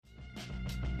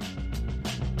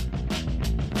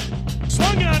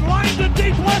swung on, line to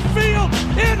deep left field.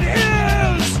 It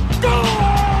is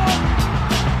gone!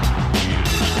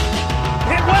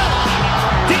 Hit well,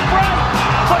 deep right.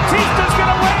 Batista's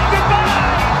gonna wave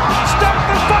goodbye. Start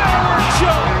the fireworks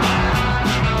show.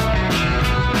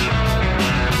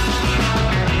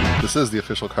 This is the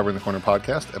official Covering the Corner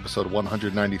podcast, episode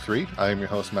 193. I am your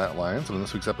host, Matt Lyons, and in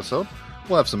this week's episode,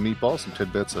 we'll have some meatballs, some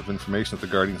tidbits of information that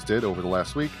the Guardians did over the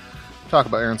last week, talk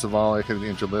about Aaron Civale hitting the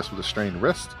injured list with a strained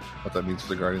wrist, what that means for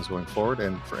the Guardians going forward,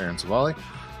 and for Aaron Civale.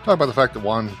 Talk about the fact that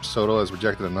Juan Soto has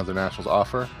rejected another Nationals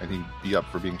offer, and he'd be up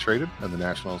for being traded, and the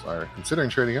Nationals are considering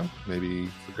trading him. Maybe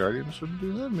the Guardians shouldn't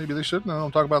do that. Maybe they shouldn't. I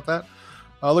don't talk about that.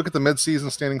 Look at the midseason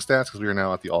standing stats, because we are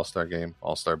now at the All-Star game,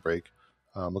 All-Star break.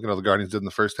 Looking at how the Guardians did in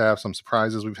the first half, some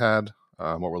surprises we've had,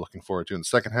 what we're looking forward to in the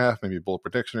second half, maybe a bold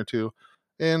prediction or two.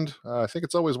 And I think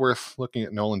it's always worth looking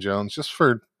at Nolan Jones, just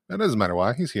for, it doesn't matter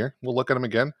why, he's here. We'll look at him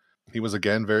again. He was,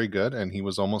 again, very good, and he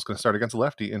was almost going to start against a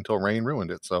lefty until rain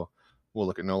ruined it. So we'll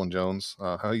look at Nolan Jones,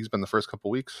 how he's been the first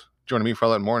couple weeks. Joining me for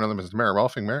all that and more, another Mr. Merritt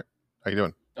Rolfing. Merritt, how you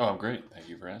doing? Oh, I'm great. Thank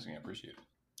you for asking. I appreciate it.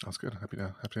 That's good. Happy to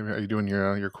have you. Are you doing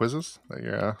your quizzes?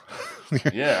 You're,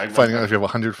 yeah. Finding out if you have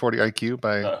 140 IQ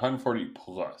by... 140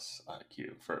 plus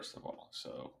IQ, first of all.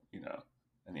 So,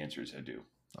 and the answer is I do.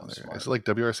 Is it like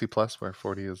WRC plus where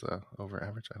 40 is over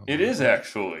average? I don't know. It is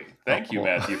actually. Thank you,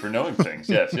 Matthew, for knowing things.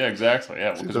 Yes, yeah, exactly.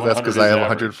 Yeah, that's because I have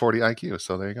 140 IQ,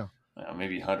 so there you go.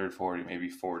 Maybe 140, maybe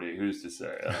 40. Who's to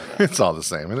say? I don't know. It's all the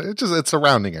same. It's a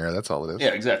rounding error. That's all it is. Yeah,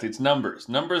 exactly. It's numbers.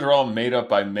 Numbers are all made up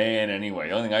by man anyway.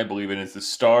 The only thing I believe in is the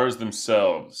stars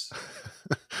themselves.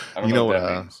 I don't know what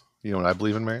that means. You know what I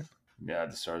believe in, Merritt? Yeah,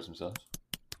 the stars themselves.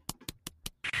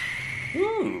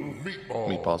 Ooh,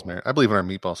 meatballs, Merritt. I believe in our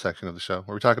meatball section of the show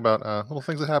where we talk about little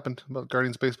things that happened about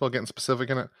Guardians baseball, getting specific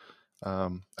in it. I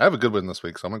have a good one this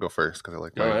week, so I'm gonna go first because I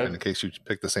like mine. And in case you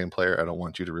pick the same player, I don't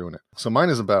want you to ruin it. So mine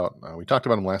is about. We talked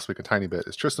about him last week a tiny bit.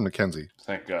 Is Triston McKenzie?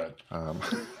 Thank God.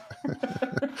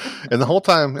 And the whole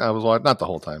time I was not the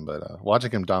whole time, but watching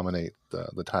him dominate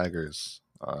the Tigers.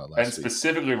 And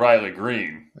specifically Riley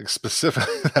Green.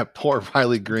 That poor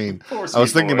Riley Green. I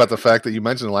was thinking about the fact that you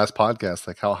mentioned in the last podcast,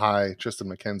 like how high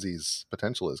Triston McKenzie's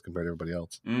potential is compared to everybody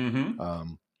else.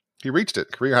 Mm-hmm. He reached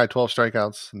it. Career high 12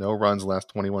 strikeouts, no runs the last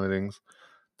 21 innings.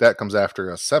 That comes after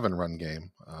a 7-run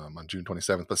game on June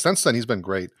 27th. But since then, he's been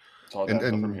great. It's all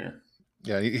downhill from here.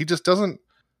 Yeah, he just doesn't.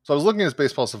 So I was looking at his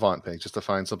Baseball Savant page just to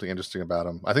find something interesting about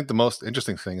him. I think the most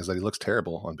interesting thing is that he looks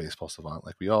terrible on Baseball Savant.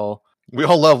 Like we all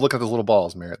love looking at those little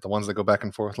balls, Merritt. The ones that go back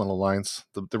and forth, little lines.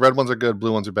 The red ones are good,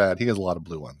 blue ones are bad. He has a lot of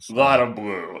blue ones. A lot of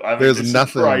blue. I mean, there's a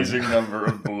surprising number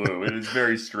of blue. It is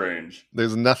very strange.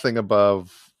 There's nothing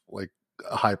above like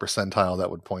a high percentile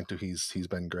that would point to he's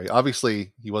been great.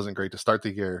 Obviously, he wasn't great to start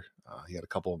the year. He had a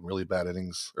couple of really bad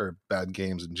innings or bad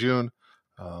games in June.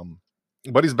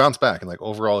 But he's bounced back, and like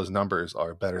overall, his numbers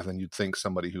are better than you'd think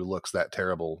somebody who looks that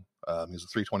terrible. He's a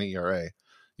 3.20 ERA.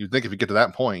 You'd think if you get to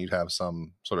that point, you'd have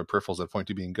some sort of peripherals that point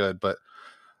to being good. But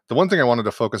the one thing I wanted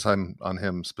to focus on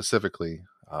him specifically,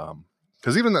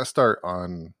 because even that start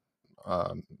on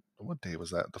what day was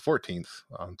that? The 14th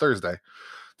on Thursday.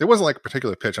 There wasn't like a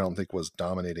particular pitch I don't think was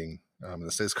dominating.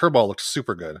 His curveball looked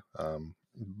super good,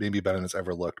 maybe better than it's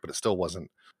ever looked, but it still wasn't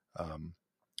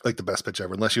like the best pitch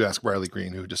ever, unless you ask Riley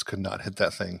Green, who just could not hit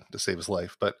that thing to save his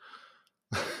life. But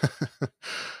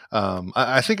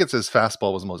I think it's his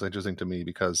fastball was most interesting to me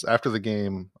because after the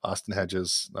game, Austin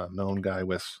Hedges, a known guy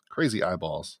with crazy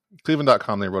eyeballs,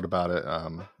 Cleveland.com, they wrote about it.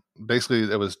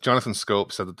 Basically, it was Jonathan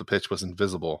Scope said that the pitch was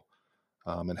invisible.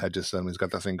 And Hedges said he's got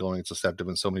that thing going. It's deceptive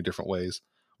in so many different ways.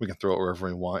 We can throw it wherever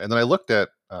we want. And then I looked at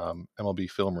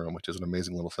MLB Film Room, which is an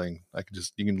amazing little thing.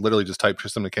 You can literally just type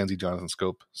Triston McKenzie, Jonathan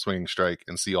Scope, swinging strike,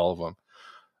 and see all of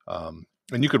them.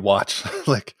 And you could watch,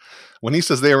 like, when he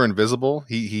says they were invisible,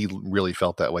 he really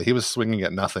felt that way. He was swinging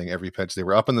at nothing every pitch. They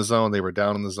were up in the zone. They were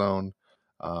down in the zone.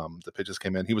 The pitches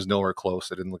came in. He was nowhere close.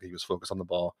 It didn't look like he was focused on the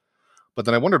ball. But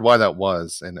then I wondered why that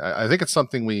was. And I think it's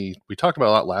something we talked about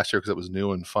a lot last year because it was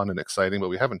new and fun and exciting, but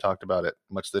we haven't talked about it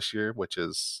much this year, which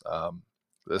is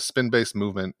the spin-based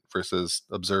movement versus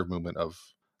observed movement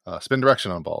of spin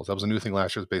direction on balls. That was a new thing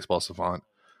last year with Baseball Savant,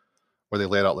 where they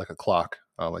laid out like a clock,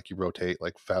 like you rotate,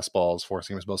 like fastballs,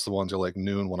 four-seamers. Most of the ones are like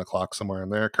noon, 1 o'clock, somewhere in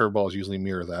there. Curveballs usually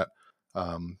mirror that.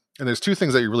 And there's two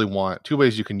things that you really want, two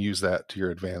ways you can use that to your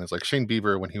advantage. Like Shane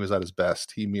Bieber, when he was at his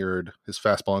best, he mirrored his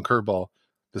fastball and curveball.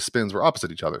 The spins were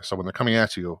opposite each other. So when they're coming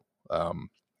at you,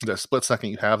 that split second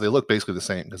you have, they look basically the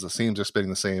same because the seams are spinning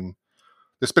the same.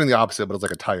 They're spinning the opposite, but it's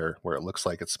like a tire where it looks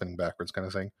like it's spinning backwards kind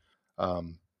of thing.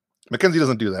 McKenzie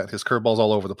doesn't do that. His curveball's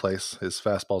all over the place. His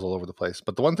fastball's all over the place.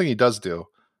 But the one thing he does do,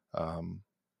 and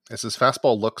is his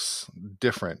fastball looks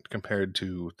different compared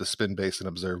to the spin base and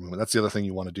observe movement. That's the other thing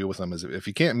you want to do with him is if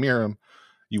you can't mirror him,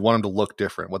 you want him to look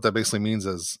different. What that basically means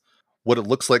is what it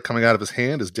looks like coming out of his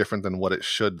hand is different than what it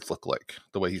should look like,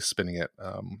 the way he's spinning it.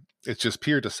 It's just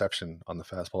pure deception on the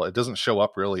fastball. It doesn't show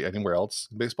up really anywhere else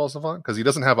in Baseball Savant because he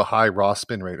doesn't have a high raw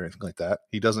spin rate or anything like that.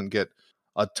 He doesn't get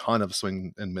a ton of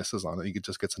swing and misses on it. He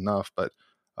just gets enough. But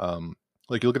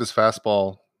like you look at his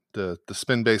fastball, the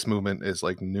spin base movement is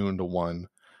like noon to 1.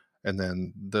 And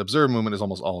then the observe movement is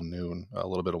almost all noon, a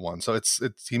little bit of 1. So it's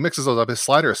he mixes those up. His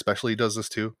slider especially does this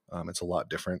too. It's a lot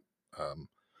different.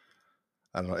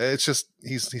 I don't know. It's just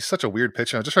he's such a weird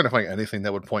pitcher. I'm just trying to find anything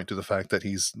that would point to the fact that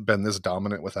he's been this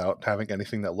dominant without having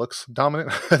anything that looks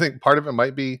dominant. I think part of it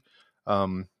might be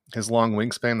his long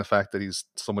wingspan, the fact that he's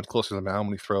so much closer to the mound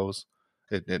when he throws.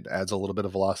 It adds a little bit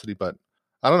of velocity, but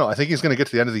I don't know. I think he's going to get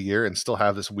to the end of the year and still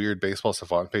have this weird Baseball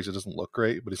Savant page that doesn't look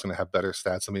great, but he's going to have better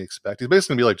stats than we expect. He's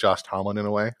basically going to be like Josh Tomlin in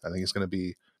a way. I think he's going to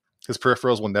be his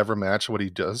peripherals will never match what he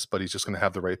does, but he's just going to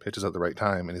have the right pitches at the right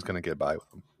time, and he's going to get by with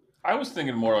them. I was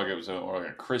thinking more like it was more like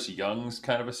a Chris Young's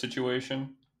kind of a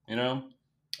situation, the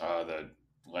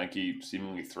lanky,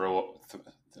 seemingly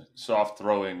soft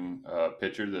throwing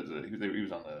pitcher that he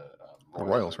was on the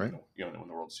Royals, right? In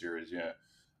the World Series, yeah.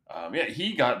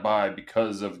 He got by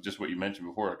because of just what you mentioned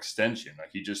before, extension.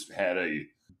 Like he just had a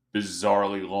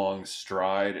bizarrely long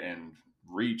stride and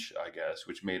reach, I guess,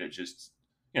 which made it just,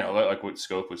 like what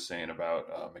Scope was saying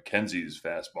about McKenzie's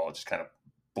fastball, it just kind of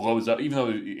blows up, even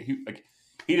though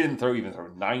he didn't throw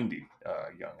 90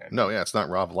 Young. No, yeah, it's not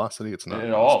raw velocity. It's not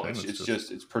at all.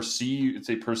 It's perceived. It's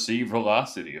a perceived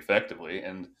velocity, effectively.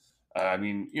 And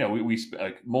we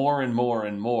more and more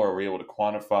and more we're able to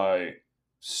quantify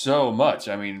so much.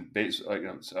 I mean,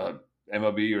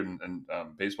 MLB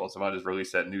and Baseball Savant just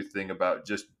released that new thing about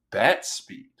just bat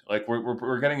speed. Like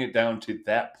we're getting it down to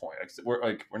that point.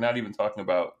 We're not even talking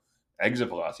about exit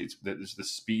velocity. It's the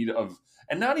speed of,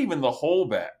 and not even the whole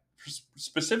bat.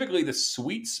 Specifically the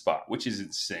sweet spot, which is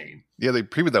insane. Yeah, they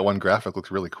previewed that one graphic. Looks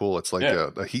really cool. It's like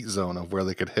a heat zone of where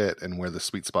they could hit and where the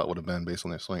sweet spot would have been based on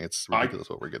their swing. It's ridiculous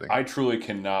what we're getting. I truly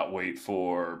cannot wait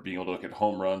for being able to look at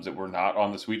home runs that were not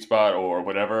on the sweet spot or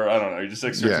whatever. I don't know. You're just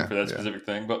searching for that specific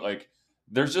thing. But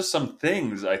there's just some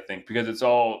things, I think, because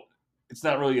it's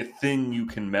not really a thing you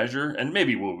can measure. And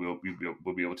maybe we'll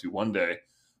be able to one day.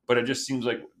 But it just seems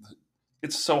like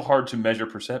it's so hard to measure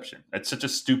perception. It's such a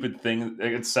stupid thing.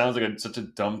 It sounds like such a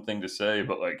dumb thing to say,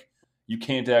 but you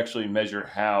can't actually measure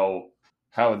how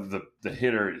the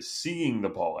hitter is seeing the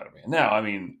ball out of it. Now, I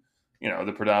mean,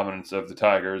 the predominance of the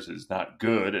Tigers is not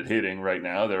good at hitting right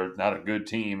now. They're not a good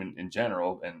team in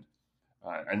general,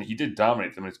 and he did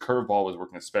dominate them. His curveball was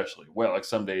working especially well. Like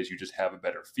some days you just have a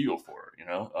better feel for it, and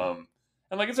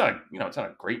it's not it's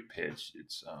not a great pitch.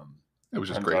 It was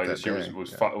just great that day. It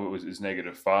was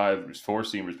 -5. His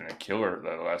four-seamer has been a killer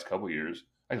the last couple of years.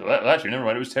 Actually, last year, never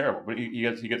mind, it was terrible. But he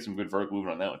gets some good vertical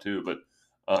movement on that one too. But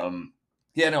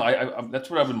I that's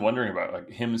what I've been wondering about,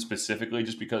 him specifically,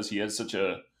 just because he has such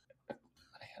a,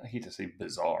 I hate to say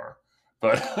bizarre,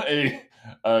 but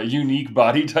a unique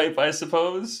body type, I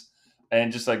suppose,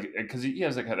 and just because he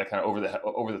has that kind of over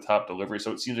the top delivery,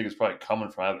 so it seems like it's probably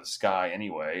coming from out of the sky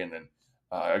anyway, and then.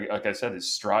 Like I said, his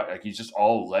stride, he's just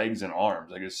all legs and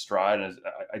arms. His stride, and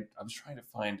I was trying to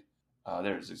find,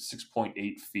 there's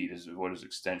 6.8 feet is what his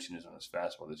extension is on his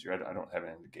fastball this year. I don't have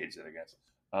anything to gauge that against.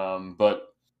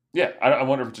 But yeah, I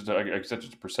wonder if it's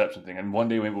just a perception thing. And one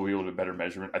day maybe we'll be able to better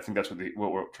measure it. I think that's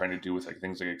what we're trying to do with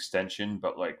things like extension,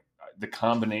 but the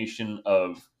combination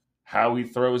of how he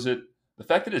throws it, the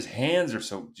fact that his hands are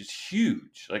so just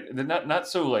huge, they're not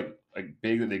so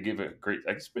big that they give a great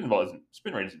spin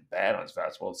rate isn't bad on his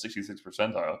fastball. It's 66th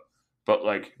percentile, but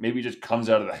maybe it just comes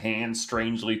out of the hand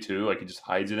strangely too. He just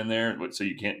hides it in there, so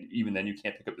you can't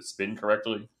pick up the spin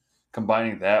correctly.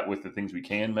 Combining that with the things we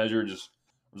can measure just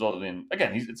resulted in,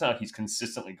 again, it's not like he's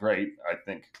consistently great. I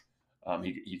think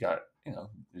he got he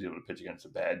was able to pitch against a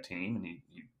bad team and he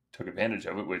took advantage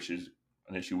of it, which is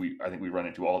an issue I think we run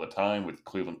into all the time with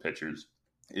Cleveland pitchers.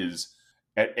 Is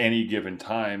at any given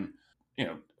time,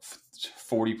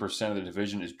 40% of the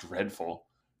division is dreadful.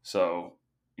 So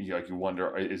you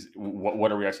wonder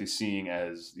what are we actually seeing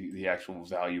as the actual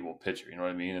valuable pitcher? You know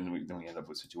what I mean? And then we end up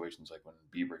with situations like when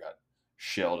Bieber got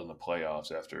shelled in the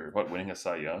playoffs after winning a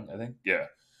Cy Young, I think.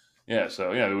 Yeah. So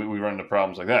we run into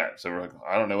problems like that. So we're like,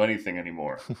 I don't know anything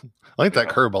anymore. I think that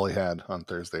curveball he had on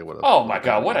Thursday would have. Oh my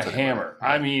God, what a hammer! Yeah.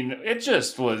 I mean, it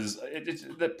just was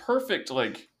the perfect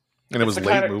And it was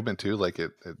late movement too,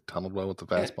 it tunneled well with the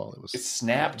fastball. It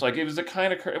snapped, it was the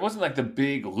kind of, it wasn't the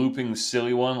big looping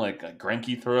silly one like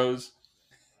Greinke throws.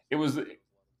 It was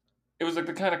it was like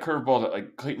the kind of curveball that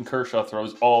like Clayton Kershaw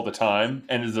throws all the time,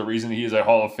 and is the reason he is a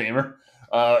Hall of Famer.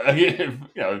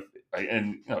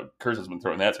 Kershaw's been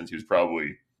throwing that since he was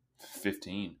probably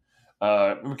 15.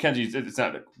 McKenzie, it's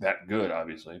not that good,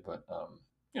 obviously, but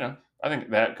I think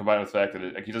that combined with the fact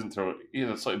that he doesn't throw, he has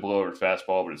a slightly below average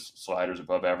fastball, but his slider's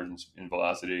above average in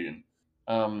velocity, and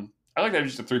I like that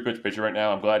he's just a 3-pitch pitcher right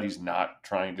now. I'm glad he's not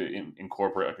trying to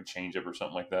incorporate like a changeup or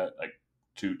something like that, like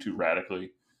too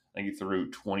radically. I think he threw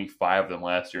 25 of them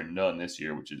last year and none this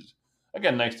year, which is,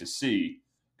 again, nice to see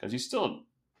because he's still,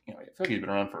 I feel like he's been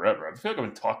around forever. I feel like I've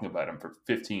been talking about him for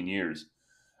 15 years.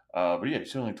 But yeah,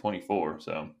 he's only 24.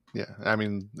 So yeah, I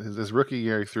mean, his rookie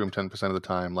year, he threw him 10% of the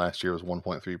time. Last year was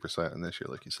 1.3%, and this year,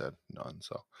 like you said, none.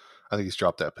 So I think he's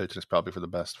dropped that pitch, and it's probably for the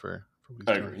best for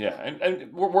what he's doing. Yeah,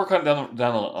 and we're kind of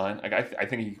down the line. Like I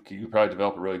think he could probably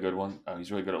develop a really good one.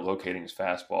 He's really good at locating his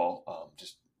fastball.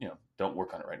 Just don't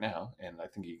work on it right now. And I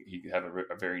think he could have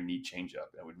a very neat changeup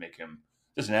that would make him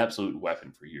just an absolute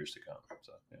weapon for years to come.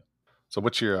 So yeah. So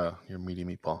what's your meaty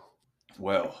meatball?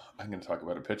 Well, I'm going to talk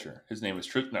about a pitcher. His name is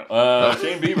Shane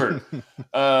Bieber.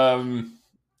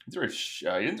 He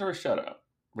didn't throw a shutout,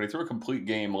 but he threw a complete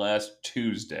game last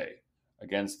Tuesday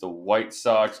against the White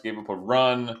Sox. Gave up a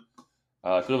run.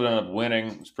 Cleveland ended up winning.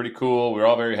 It was pretty cool. We were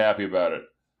all very happy about it.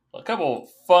 A couple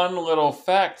fun little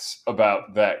facts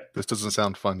about that. This doesn't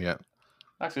sound fun yet.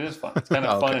 Actually, it is fun. It's kind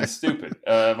of fun and stupid.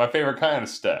 My favorite kind of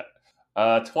stat.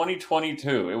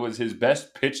 2022, it was his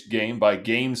best pitched game by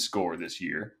game score this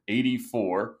year,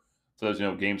 84. So those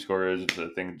game score is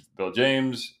the thing Bill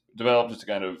James developed just to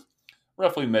kind of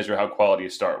roughly measure how quality a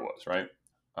start was, right?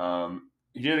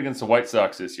 He did it against the White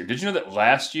Sox this year. Did you know that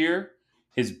last year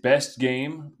his best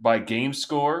game by game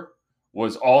score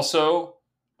was also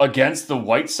against the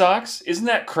White Sox? Isn't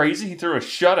that crazy? He threw a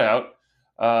shutout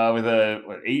with a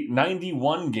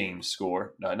 91 game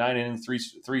score, 9 innings,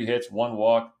 3 hits, 1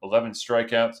 walk, 11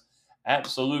 strikeouts.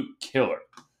 Absolute killer.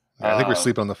 Yeah, I think we're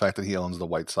sleeping on the fact that he owns the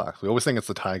White Sox. We always think it's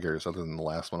the Tigers, other than the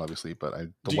last one, obviously. But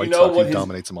the White Sox, he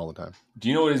dominates them all the time. Do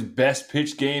you know what his best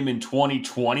pitched game in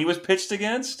 2020 was pitched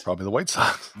against? Probably the White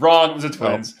Sox. Wrong. It was the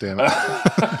Twins. Oh, damn it.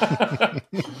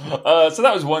 So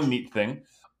that was one neat thing.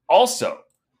 Also,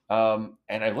 and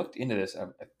I looked into this. I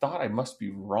thought I must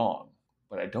be wrong,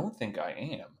 but I don't think I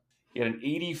am. He had an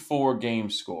 84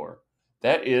 game score.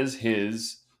 That is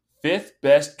his 5th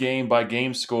best game by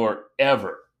game score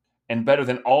ever, and better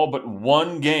than all but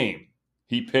one game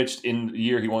he pitched in the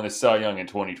year he won the Cy Young in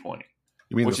 2020.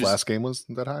 You mean last game was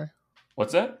that high?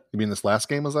 What's that? You mean this last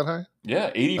game was that high?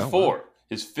 Yeah, 84. Oh, wow.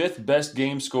 His 5th best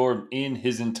game score in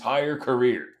his entire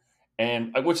career.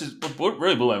 And which is what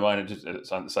really blew my mind on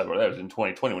the sidebar. That was in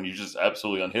 2020 when he was just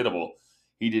absolutely unhittable.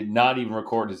 He did not even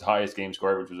record his highest game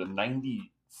score, which was a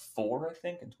 94, I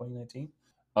think, in 2019.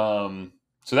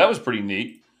 So that was pretty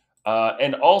neat.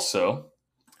 And also,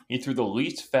 he threw the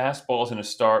least fastballs in a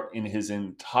start in his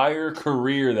entire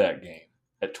career that game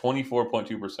at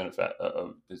 24.2%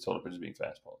 of his total pitches being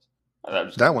fastballs.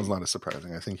 That one's not as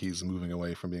surprising. I think he's moving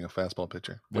away from being a fastball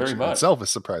pitcher, which Very much. itself is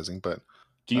surprising. But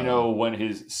do you know when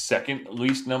his second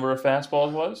least number of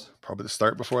fastballs was? Probably the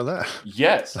start before that.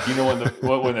 Yes. Do you know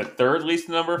when the third least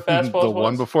number of fastballs was? The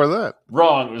one before that.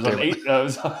 Wrong. It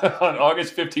was on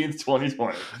August 15th,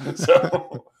 2020.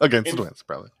 So against the Twins,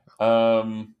 probably.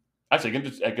 Actually,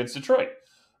 against Detroit.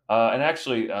 And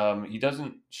actually, he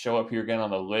doesn't show up here again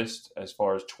on the list as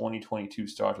far as 2022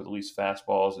 starts with the least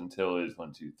fastballs until his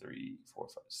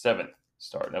 7th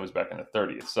start. And that was back in the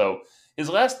 30th. So his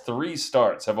last 3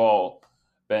 starts have all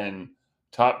been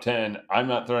top 10. I'm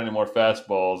not throwing any more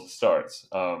fastballs starts,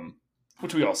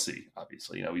 which we all see,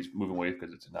 obviously. He's moving away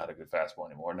because it's not a good fastball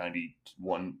anymore.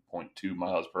 91.2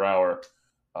 miles per hour.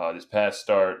 This past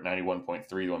start, 91.3.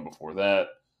 The one before that.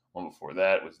 One before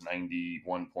that was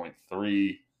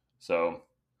 91.3. So,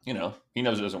 he knows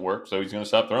it doesn't work, so he's going to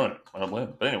stop throwing it. I don't blame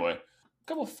him. But anyway, a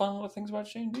couple of fun little things about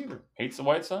Shane Bieber. Hates the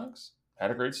White Sox.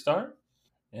 Had a great start.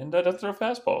 And doesn't throw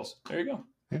fastballs. There you go.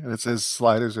 Yeah, it's his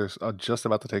sliders are just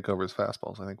about to take over his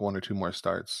fastballs. I think 1 or 2 more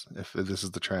starts if this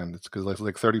is the trend. It's because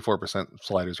like 34%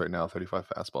 sliders right now, 35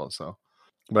 fastballs. So,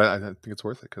 but I think it's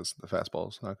worth it because the fastball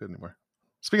is not good anymore.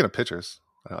 Speaking of pitchers,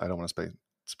 I don't want to say.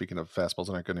 Speaking of fastballs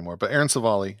that aren't good anymore, but Aaron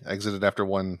Savali exited after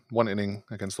one inning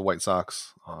against the White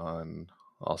Sox on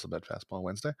also bad fastball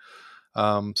Wednesday.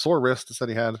 Sore wrist said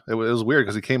he had. It was weird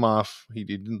because he came off. He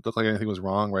didn't look like anything was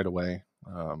wrong right away.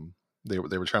 They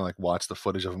were trying to like watch the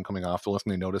footage of him coming off. The only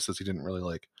thing they noticed is he didn't really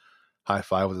like high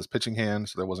five with his pitching hand,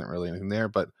 so there wasn't really anything there.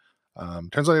 But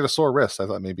turns out he had a sore wrist. I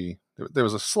thought maybe there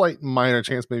was a slight minor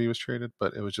chance maybe he was traded,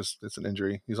 but it's an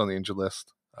injury. He's on the injured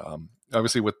list.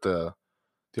 Obviously with the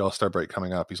the All-Star break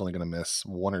coming up, he's only going to miss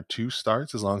 1 or 2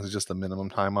 starts as long as it's just the minimum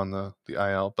time on the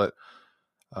IL. But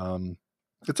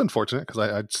it's unfortunate because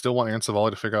I still want Aaron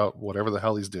Savali to figure out whatever the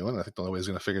hell he's doing. I think the only way he's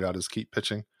going to figure it out is keep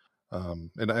pitching.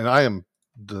 And I am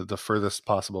the furthest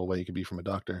possible way you could be from a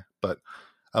doctor. But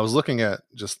I was looking at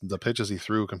just the pitches he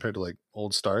threw compared to like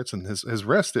old starts, and his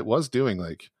wrist, it was doing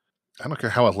like, I don't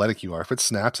care how athletic you are. If it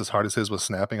snaps as hard as his was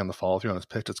snapping on the follow through on his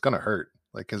pitch, it's going to hurt.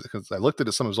 Like, because I looked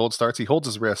at some of his old starts, he holds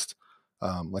his wrist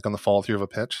like on the follow through of a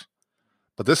pitch.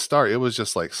 But this start, it was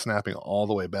just like snapping all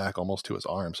the way back almost to his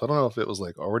arm. So I don't know if it was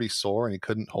like already sore and he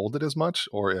couldn't hold it as much,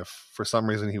 or if for some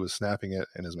reason he was snapping it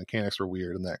and his mechanics were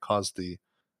weird and that caused the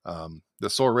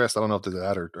sore wrist. I don't know if it did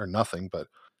that or nothing, but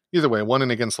either way, 1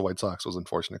 inning against the White Sox was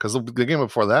unfortunate because the game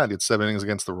before that, he had 7 innings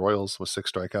against the Royals with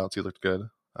 6 strikeouts. He looked good.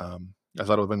 I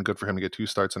thought it would have been good for him to get 2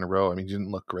 starts in a row. I mean, he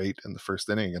didn't look great in the first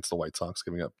inning against the White Sox,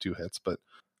 giving up 2 hits, but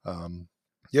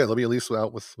yeah, they'll be at least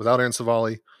without Aaron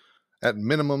Savali. At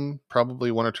minimum,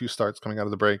 probably 1 or 2 starts coming out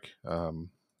of the break.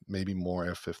 Maybe more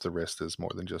if the wrist is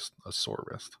more than just a sore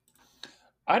wrist.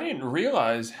 I didn't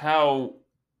realize how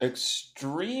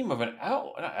extreme of an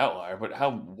not outlier, but how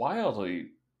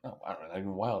wildly, I don't know, not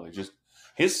even wildly, just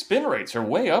his spin rates are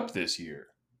way up this year.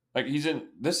 Like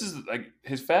this is like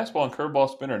his fastball and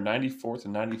curveball spin are 94th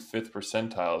and 95th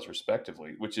percentiles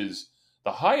respectively, which is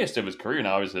the highest of his career.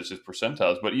 Now, obviously, it's just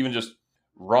percentiles, but even just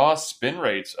raw spin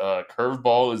rates,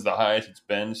 curveball is the highest it's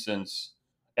been since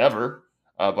ever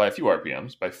by a few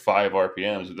RPMs, by 5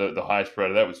 RPMs. The highest spread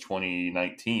of that was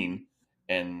 2019,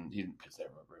 and he didn't pitch that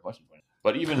very much in 20.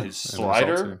 But even his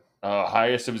slider,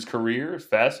 highest of his career,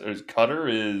 his cutter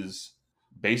is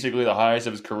basically the highest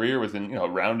of his career within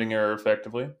rounding error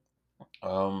effectively.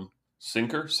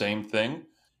 Sinker, same thing,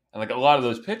 and like a lot of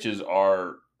those pitches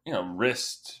are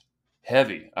wrist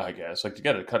heavy, I guess. Like to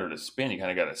get a cutter to spin, you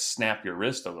kind of got to snap your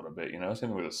wrist a little bit,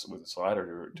 Same with a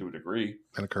slider to a degree,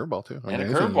 and a curveball too. And a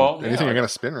curveball, anything you're going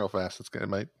to spin real fast, it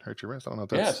might hurt your wrist. I don't know. If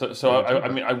that's, yeah. So I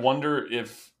mean, I wonder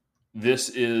if this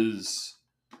is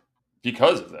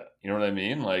because of that. You know what I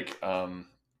mean? Like,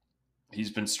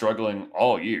 he's been struggling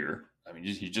all year. I mean,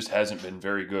 he just hasn't been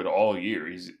very good all year.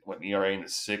 He's ERA in the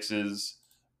 6s,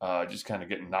 just kind of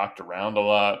getting knocked around a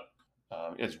lot.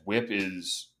 His WHIP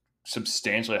is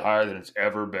substantially higher than it's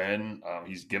ever been.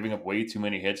 He's giving up way too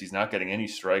many hits. He's not getting any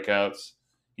strikeouts.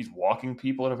 He's walking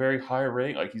people at a very high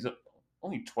rate. Like he's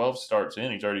only 12 starts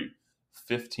in. He's already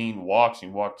 15 walks. He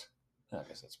walked. I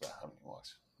guess that's about how many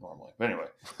walks normally. But anyway,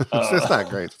 it's not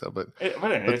great still. But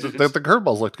anyway, the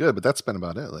curveballs looked good. But that's been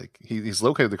about it. Like he's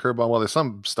located the curveball. Well, there's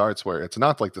some starts where it's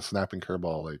not like the snapping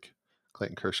curveball like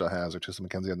Clayton Kershaw has or Tristan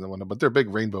McKenzie had in the window, but they're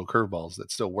big rainbow curveballs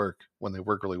that still work when they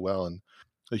work really well. And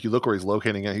like you look where he's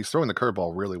locating it, he's throwing the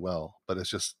curveball really well, but it's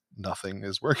just nothing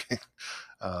is working.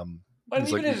 But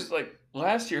even his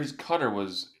last year's cutter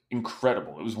was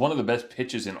incredible. It was one of the best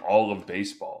pitches in all of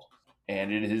baseball,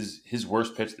 and it is his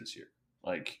worst pitch this year.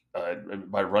 Like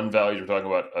by run values, we're talking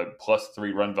about a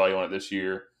 +3 run value on it this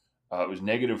year. It was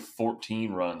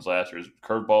 -14 runs last year. It was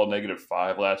curveball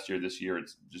 -5 last year. This year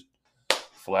it's just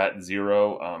flat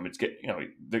 0. It's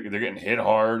they're getting hit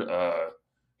hard.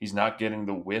 He's not getting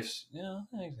the whiffs. Yeah,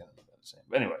 he's getting about the same.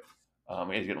 But anyway,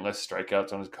 he's getting less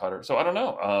strikeouts on his cutter. So I don't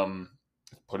know.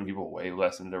 Putting people away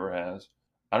less than it ever has.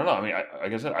 I don't know. I mean,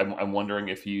 like I said, I'm wondering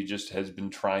if he just has been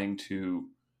trying to,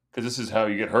 because this is how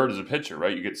you get hurt as a pitcher,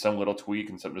 right? You get some little tweak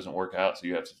and something doesn't work out, so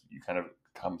you kind of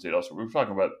compensate elsewhere. We were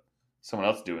talking about someone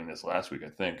else doing this last week, I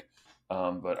think.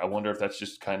 But I wonder if that's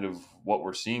just kind of what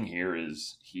we're seeing here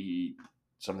is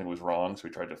something was wrong, so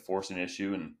he tried to force an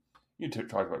issue. And you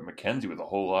talk about McKenzie with a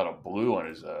whole lot of blue on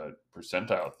his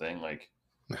percentile thing. Like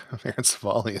Aaron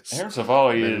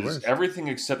Savali is everything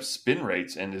except spin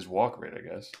rates and his walk rate, I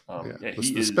guess.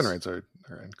 The spin rates are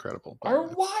incredible. Are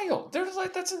wild. They're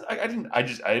like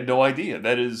I had no idea.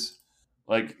 That is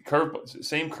like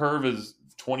same curve as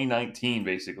 2019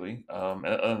 basically. And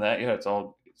other than that, it's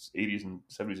 80s and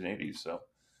 70s and 80s. So.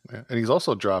 Yeah. And he's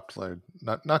also dropped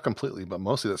not completely, but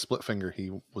mostly that split finger. He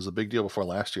was a big deal before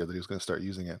last year that he was going to start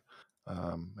using it.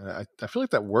 And I feel like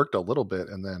that worked a little bit,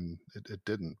 and then it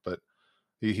didn't. But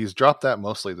he's dropped that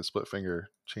mostly, the split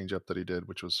finger change up that he did,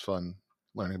 which was fun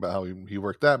learning about how he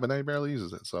worked that. But now he barely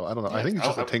uses it. So I don't know. I think he's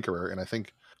just a tinkerer, and I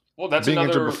think that's being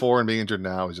injured before and being injured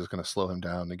now is just going to slow him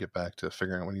down and get back to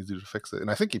figuring out what he needs to do to fix it. And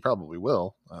I think he probably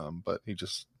will, but he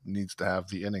just needs to have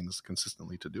the innings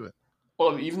consistently to do it.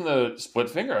 Well, even the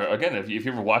split finger, again, if you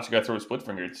ever watch a guy throw a split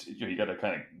finger, it's you got to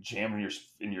kind of jam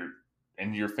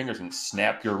in your fingers and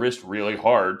snap your wrist really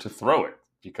hard to throw it,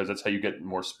 because that's how you get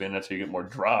more spin, that's how you get more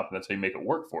drop, and that's how you make it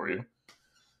work for you.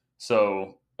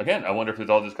 So again, I wonder if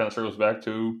it all just kind of circles back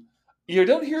to You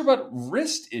don't hear about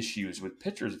wrist issues with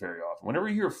pitchers very often. Whenever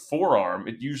you hear forearm,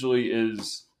 it usually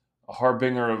is a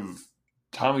harbinger of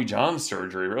Tommy John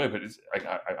surgery, really. But it's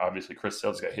obviously Chris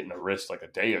Sale's got hit in the wrist like a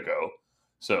day ago,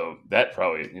 so that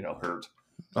probably hurt.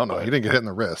 Oh no, he didn't get hit in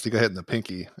the wrist. He got hit in the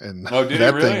pinky, and did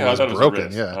that he really? thing was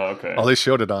broken. Yeah. Oh, okay. Oh, they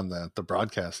showed it on the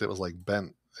broadcast. It was like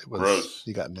bent. It was gross.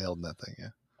 He got nailed in that thing.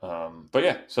 Yeah. But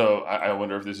yeah, so I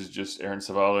wonder if this is just Aaron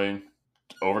Civale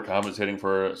overcompensating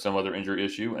for some other injury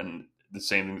issue, and the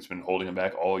same thing that's been holding him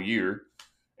back all year.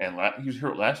 And he was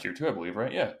hurt last year too, I believe,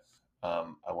 right? Yeah.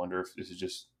 I wonder if this is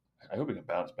just. I hope he can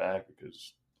bounce back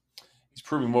because he's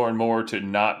proving more and more to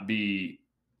not be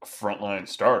a frontline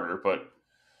starter. But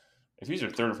if he's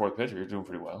your third or fourth pitcher, you're doing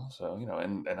pretty well. So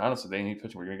and honestly, they need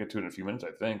pitching. We're gonna get to it in a few minutes,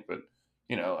 I think. But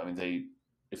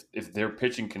if their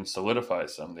pitching can solidify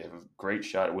some, they have a great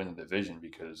shot at winning the division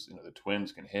because the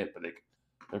Twins can hit, but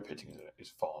their pitching is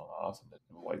falling off, and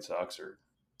the White Sox are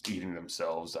eating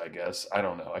themselves. I guess I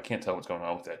don't know. I can't tell what's going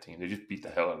on with that team. They just beat the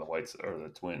hell out of the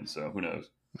Twins, so who knows?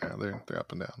 Yeah, they're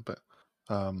up and down. But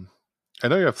I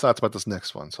know you have thoughts about this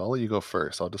next one, so I'll let you go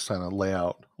first. I'll just kind of lay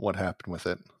out what happened with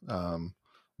it.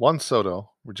 Juan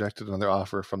Soto rejected another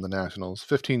offer from the Nationals,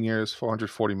 15 years,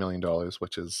 $440 million,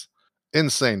 which is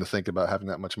insane to think about having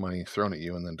that much money thrown at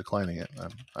you and then declining it.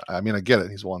 I mean, I get it.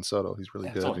 He's Juan Soto. He's really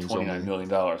good. It's only $29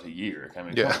 million a year. I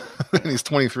mean, yeah, and he's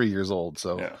 23 years old.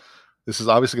 So this is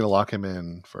obviously going to lock him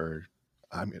in for.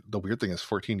 I mean, the weird thing is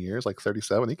 14 years, like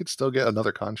 37. He could still get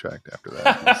another contract after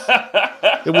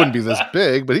that. It wouldn't be this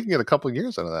big, but he can get a couple of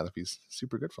years out of that if he's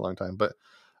super good for a long time. But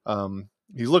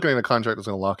he's looking at a contract that's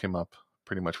going to lock him up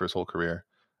pretty much for his whole career.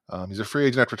 He's a free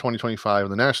agent after 2025.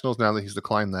 And the Nationals, now that he's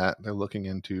declined that, they're looking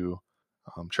into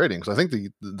trading. Because I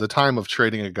think the time of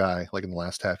trading a guy, like in the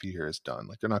last half year, is done.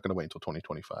 Like they're not going to wait until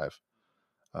 2025.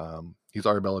 He's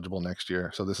ARB eligible next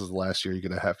year, so this is the last year you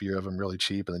get a half year of him really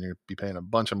cheap, and then you'll be paying a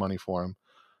bunch of money for him.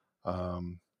 I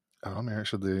don't know, man.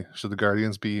 Should the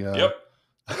Guardians be? Yep.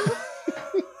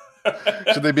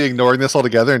 Should they be ignoring this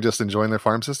altogether and just enjoying their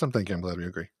farm system? Thank you. I'm glad we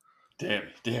agree. Damn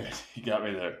it, you got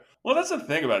me there. Well, that's the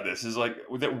thing about this is like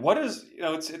what is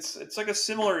it's like a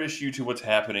similar issue to what's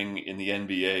happening in the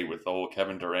NBA with the whole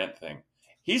Kevin Durant thing.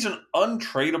 He's an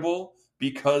untradeable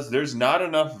because there's not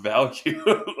enough value.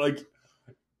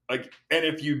 And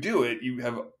if you do it, you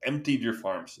have emptied your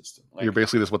farm system. You're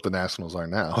basically just what the Nationals are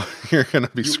now. You're going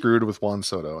to be screwed with Juan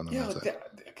Soto, and then that's it.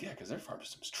 Because their farm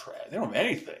system's trash. They don't have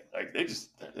anything. Like it's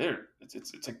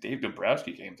like Dave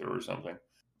Dombrowski came through or something.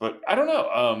 But I don't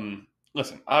know.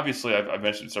 Listen, obviously I've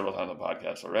mentioned it several times on the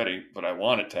podcast already, but I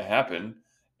want it to happen.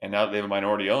 And now that they have a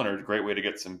minority owner, it's a great way to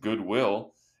get some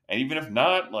goodwill. And even if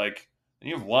not, then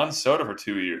you have Juan Soto for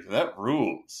 2 years. That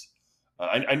rules.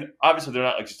 I obviously they're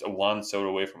not like just a Juan Soto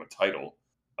away from a title,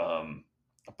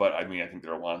 but I mean I think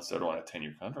they're a Juan Soto on a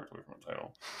 10-year contract away from a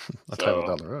title. Title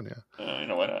down the road,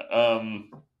 yeah. Why not?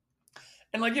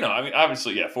 And I mean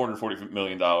obviously $440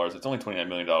 million. It's only $29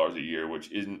 million a year,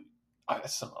 which isn't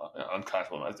that's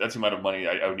unconscionable. That's the amount of money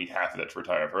I would need half of that to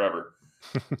retire forever.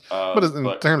 But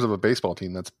in terms of a baseball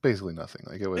team, that's basically nothing.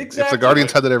 Like exactly. If the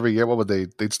Guardians had that every year, what would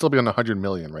they'd still be on $100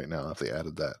 million right now if they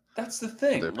added that. That's the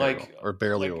thing, or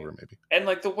barely over maybe. And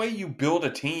the way you build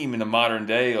a team in the modern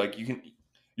day,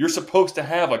 you're supposed to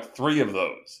have 3 of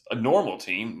those. A normal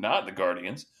team, not the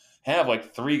Guardians,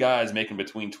 have 3 guys making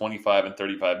between $25 and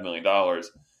 $35 million,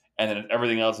 and then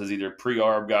everything else is either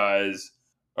pre-arb guys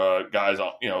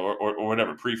on or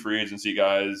whatever pre-free agency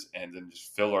guys, and then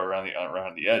just filler around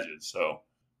the edges. So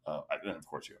then of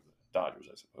course you have the Dodgers,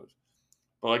 I suppose.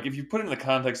 But if you put it in the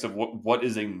context of what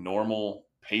is a normal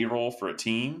payroll for a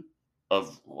team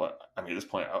of at this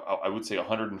point, I would say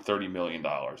 $130 million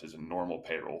is a normal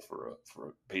payroll for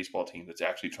a baseball team that's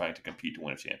actually trying to compete to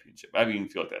win a championship. I even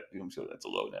feel like that. I feel like that's a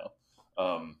low now.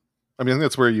 I think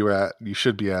that's where you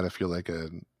should be at if you're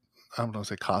I don't want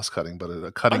to say cost cutting, but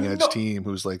a cutting edge team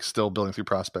who's still building through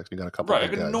prospects. You got a couple right,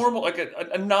 of guys. Normal,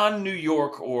 a non-New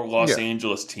York or Los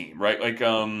Angeles team, right?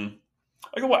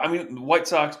 White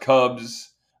Sox,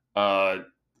 Cubs,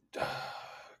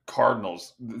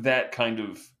 Cardinals, that kind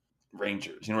of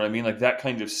Rangers. You know what I mean? That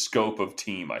kind of scope of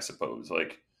team, I suppose.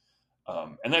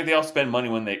 And they all spend money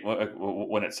when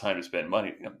it's time to spend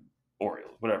money.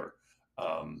 Orioles, whatever.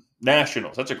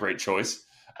 Nationals, that's a great choice.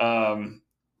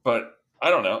 But I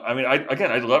don't know. I mean,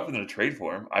 I'd love for them to trade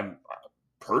for him. I'd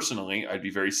be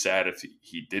very sad if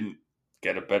he didn't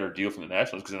get a better deal from the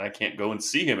Nationals, because then I can't go and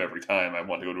see him every time I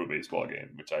want to go to a baseball game,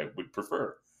 which I would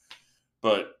prefer.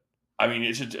 But I mean,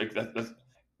 it should.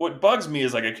 What bugs me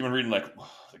is I keep on reading the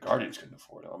Guardians couldn't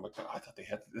afford it. I'm like, I thought they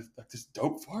had this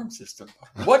dope farm system.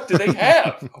 What do they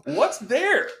have? What's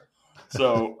there?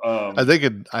 So I think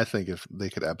if they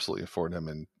could absolutely afford him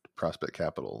in prospect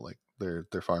capital, like their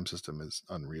farm system is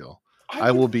unreal.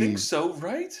 I would think so,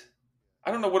 right?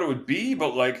 I don't know what it would be,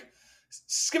 but like,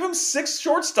 just give him 6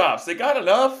 shortstops. They got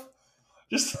enough.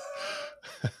 Just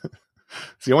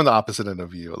See, I'm on the opposite end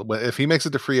of you. If he makes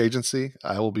it to free agency,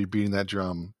 I will be beating that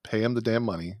drum. Pay him the damn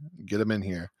money, get him in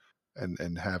here,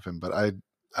 and have him. But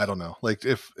I don't know. Like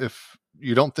if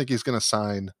you don't think he's going to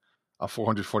sign a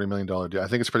 $440 million deal, I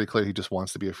think it's pretty clear he just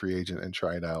wants to be a free agent and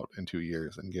try it out in 2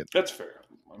 years and get. That's fair.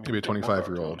 I mean, Maybe a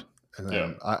 25-year-old. And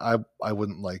then I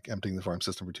wouldn't like emptying the farm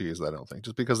system for 2 years. I don't think,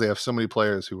 just because they have so many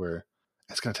players who are.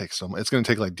 It's going to take so much. It's going to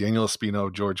take like Daniel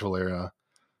Espino, George Valera,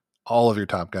 all of your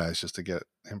top guys just to get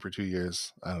him for 2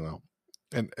 years. I don't know.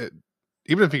 And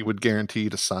even if he would guarantee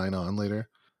to sign on later,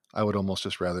 I would almost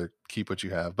just rather keep what you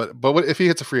have. But if he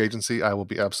hits a free agency, I will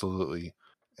be absolutely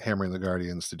hammering the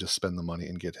Guardians to just spend the money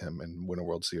and get him and win a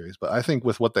World Series. But I think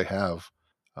with what they have,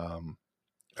 I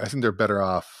think they're better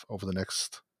off over the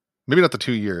next, maybe not the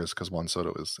 2 years, because Juan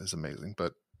Soto is amazing.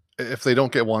 But if they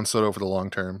don't get Juan Soto for the long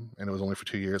term and it was only for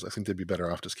 2 years, I think they'd be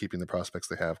better off just keeping the prospects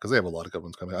they have, because they have a lot of good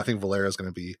ones coming. I think Valera is going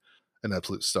to be an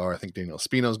absolute star. I think Daniel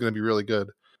Espino is going to be really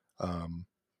good.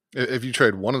 If you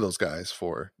trade one of those guys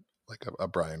for like a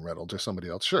Brian Reynolds or somebody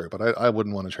else, sure. But I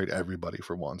wouldn't want to trade everybody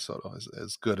for Juan Soto,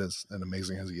 as good as and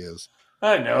amazing as he is.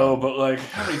 I know, but like,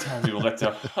 how many times do we let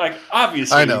down? Like,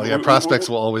 obviously, I know. Yeah, prospects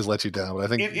will always let you down, but I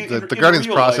think the Guardians'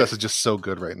 process is just so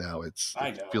good right now. It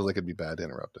feels like it'd be bad to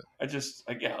interrupt it.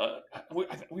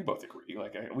 We both agree.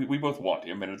 Like, we both want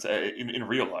him, and it's in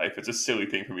real life, it's a silly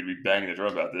thing for me to be banging the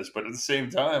drum about this. But at the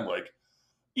same time, like,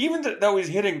 even though he's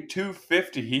hitting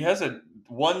 250, he has a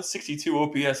 162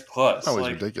 OPS plus. Oh, he's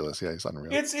ridiculous. Yeah, he's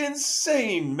unreal. It's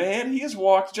insane, man. He has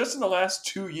walked just in the last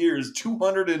 2 years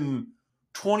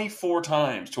 224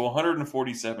 times to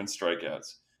 147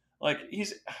 strikeouts. Like,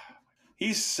 he's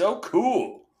so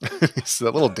cool. It's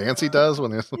that little dance he does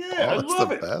when he's I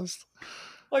love it. Best.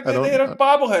 Like, they had a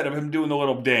bobblehead of him doing the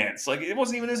little dance. Like, it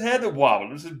wasn't even his head that wobbled.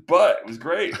 It was his butt. It was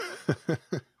great.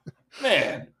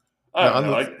 Man. I don't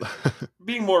know. Like,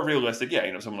 being more realistic,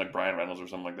 someone like Brian Reynolds or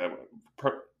something like that.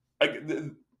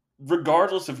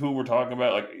 Regardless of who we're talking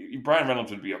about, like, Brian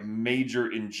Reynolds would be a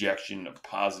major injection of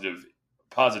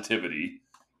positivity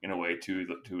in a way to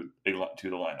the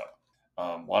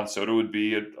lineup. Juan Soto would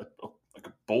be like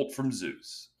a bolt from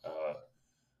Zeus,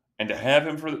 and to have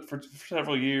him for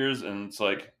several years, and it's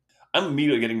like, I'm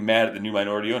immediately getting mad at the new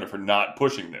minority owner for not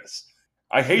pushing this.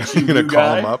 I hate you. You're gonna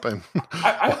call him up and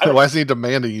why is he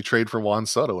demanding you trade for Juan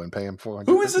Soto and pay him $400?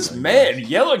 Who is this man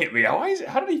yelling at me? How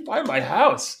did he find my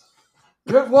house?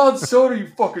 Get Juan Soto, you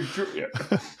fucking jerk. Yeah.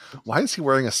 Why is he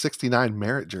wearing a 69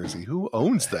 Merit jersey? Who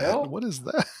owns that? Hell? What is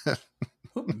that?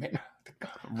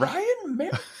 Ryan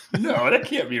Merritt? No, that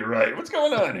can't be right. What's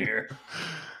going on here?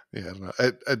 Yeah, I don't know.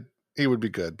 He would be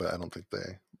good, but I don't think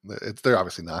they're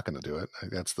obviously not going to do it.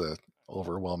 That's the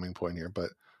overwhelming point here. But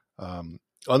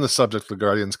on the subject of the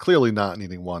Guardians, clearly not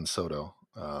needing Juan Soto.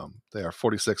 They are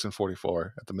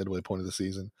 46-44 at the midway point of the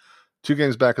season. 2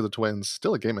 games back of the Twins,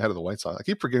 still a game ahead of the White Sox. I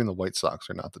keep forgetting the White Sox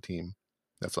are not the team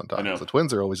that's on top. The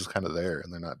Twins are always just kind of there,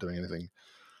 and they're not doing anything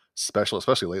special,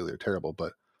 especially lately. They're terrible.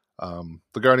 But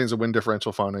the Guardians' win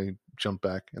differential finally jumped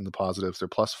back in the positives. They're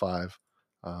 +5.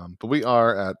 But we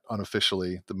are at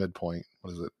unofficially the midpoint.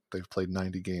 What is it? They've played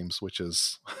 90 games, which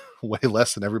is way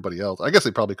less than everybody else. I guess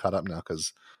they probably caught up now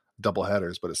because double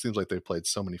headers, but it seems like they've played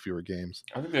so many fewer games.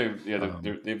 I think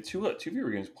they have two fewer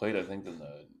games played, I think, than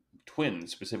the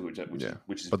Twins specifically,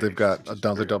 which is. But they've got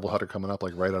another doubleheader coming up,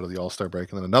 like right out of the All-Star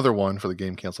break, and then another one for the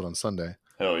game canceled on Sunday.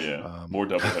 Hell yeah, more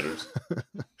doubleheaders.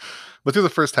 But through the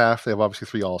first half, they have obviously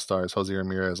 3 All-Stars: Jose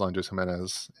Ramirez, Andres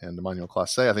Jimenez, and Emmanuel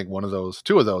Clase. I think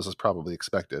 2 of those is probably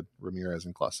expected, Ramirez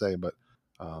and Clase, but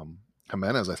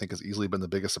Jimenez, I think, has easily been the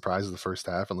biggest surprise of the first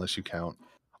half, unless you count.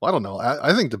 Well, I don't know.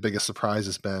 I think the biggest surprise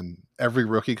has been every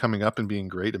rookie coming up and being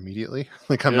great immediately.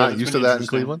 Like, I'm not used to that in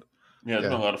Cleveland. Yeah, it's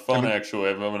been a lot of fun, actually.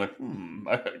 I'm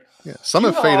like, some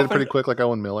have faded pretty quick, like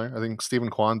Owen Miller. I think Stephen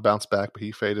Kwan bounced back, but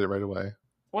he faded right away.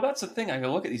 Well, that's the thing. I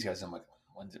look at these guys, and I'm like,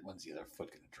 when's the other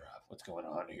foot going to drop? What's going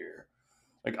on here?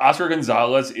 Like, Oscar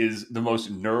Gonzalez is the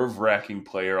most nerve-wracking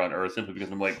player on earth, simply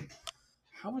because I'm like,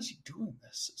 how is he doing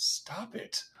this? Stop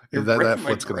it. That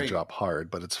foot's going to drop hard,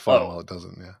 but it's fun while it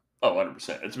doesn't, yeah. Oh,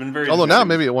 100%. It's been very. Although now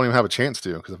maybe it won't even have a chance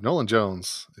to, because if Nolan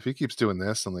Jones, if he keeps doing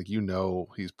this, and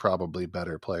he's probably a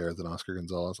better player than Oscar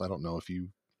Gonzalez. I don't know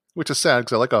which is sad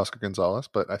because I like Oscar Gonzalez,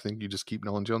 but I think you just keep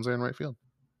Nolan Jones there in right field.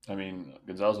 I mean,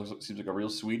 Gonzalez seems like a real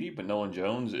sweetie, but Nolan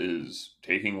Jones is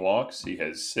taking walks. He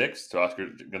has 6. To Oscar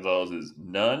Gonzalez is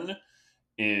none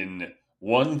in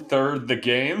 1/3 the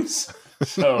games.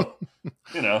 So,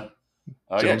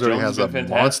 Jones already has been a fantastic.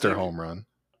 monster home run.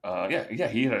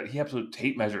 He absolute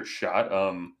tape measure shot.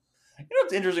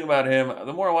 What's interesting about him?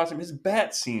 The more I watch him, his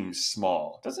bat seems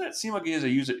small. Doesn't it seem like he has a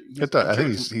user? It does. I think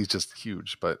he's just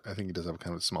huge, but I think he does have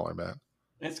kind of a smaller bat.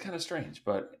 It's kind of strange,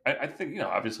 but I think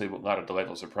obviously a lot of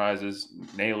delightful surprises.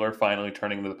 Naylor finally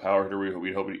turning into the power hitter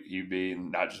we hope he'd be,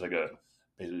 and not just like a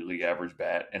basically league average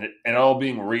bat, and all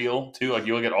being real too. Like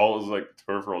you look at all those like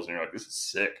peripherals, and you're like, this is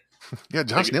sick. Yeah,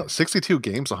 Josh Naylor, 62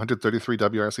 games, 133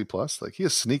 WRC plus. Like he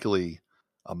is sneakily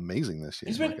amazing this year.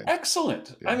 He's been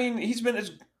excellent. Yeah. I mean, he's been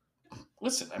as.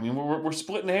 Listen, I mean, we're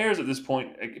splitting hairs at this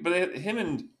point, but him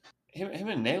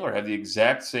and Naylor have the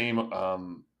exact same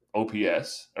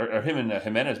OPS, or him and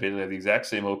Jimenez basically have the exact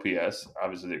same OPS.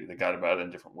 Obviously, they got about it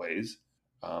in different ways,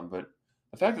 but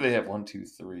the fact that they have 1, 2,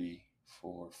 3,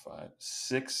 4, 5,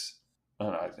 6.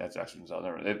 Oh, no, that's actually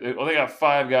they got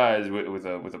 5 guys with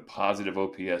a positive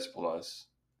OPS plus,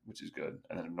 which is good,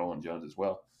 and then Nolan Jones as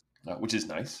well, which is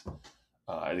nice.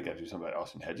 I think I got to do something about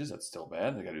Austin Hedges. That's still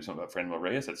bad. I got to do something about Franmil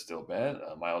Reyes. That's still bad.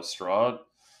 Miles Straw,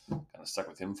 kind of stuck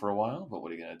with him for a while, but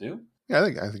what are you going to do? Yeah,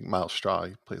 I think Miles Straw,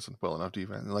 he plays well enough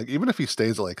defense. Like even if he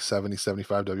stays at like 70,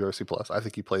 75 WRC plus, I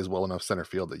think he plays well enough center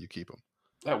field that you keep him.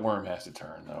 That worm has to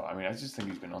turn, though. I mean, I just think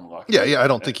he's been unlucky. Yeah. I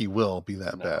don't think he will be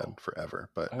that bad forever,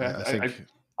 but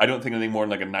I don't think anything more than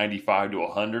like a 95 to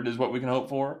 100 is what we can hope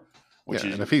for. Which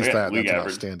is, and if he's that's an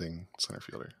outstanding center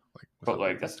fielder.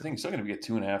 That's the thing. He's still going to be a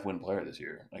 2.5 win player this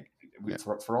year. Like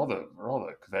for all the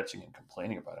kvetching and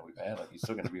complaining about it we've had, like he's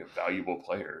still going to be a valuable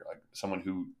player, like someone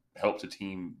who helped a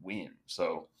team win.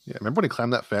 So remember when he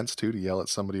climbed that fence too to yell at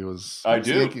somebody who was? I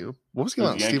do. What was he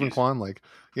on? Stephen Kwan? Like,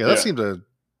 that seemed to.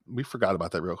 We forgot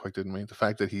about that real quick, didn't we? The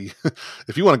fact that he,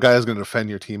 if you want a guy who's going to defend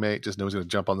your teammate, just knows he's going to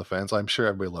jump on the fence. I'm sure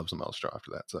everybody loves Miles Straw after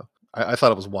that. So I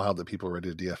thought it was wild that people were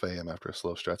ready to DFA him after a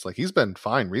slow stretch. Like he's been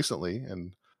fine recently,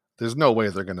 and there's no way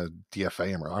they're going to DFA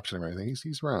him or option him or anything.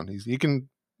 He's around. He can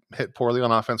hit poorly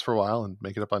on offense for a while and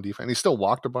make it up on defense. And he still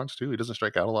walked a bunch too. He doesn't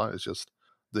strike out a lot. It's just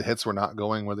the hits were not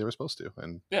going where they were supposed to.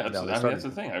 And that's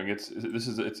the thing. I mean, it's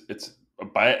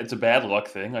a bad luck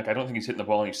thing. Like I don't think he's hitting the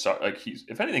ball.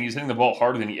 If anything, he's hitting the ball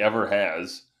harder than he ever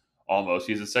has. Almost,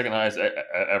 he's the second highest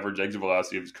average exit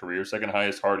velocity of his career, second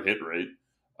highest hard hit rate.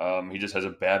 He just has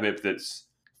a BABIP that's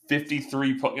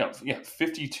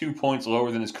 52 points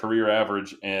lower than his career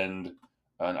average, and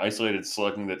an isolated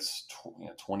slugging that's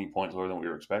 20 points lower than we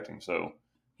were expecting. So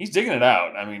he's digging it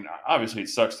out. I mean, obviously it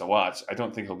sucks to watch. I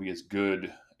don't think he'll be as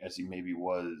good as he maybe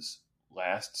was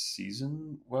last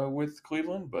season with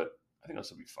Cleveland, but I think he'll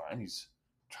still be fine. He's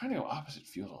trying to go opposite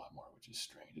field a lot more, which is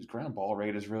strange. His ground ball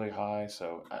rate is really high,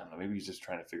 so I don't know. Maybe he's just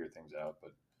trying to figure things out.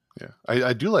 But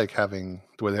I do like having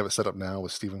the way they have it set up now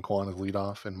with Stephen Kwan as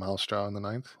leadoff and Miles Straw in the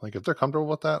 9th. Like if they're comfortable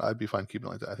with that, I'd be fine keeping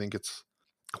it like that. I think it's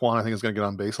Kwan. I think is going to get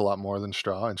on base a lot more than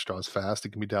Straw, and Straw's fast. He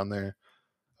can be down there.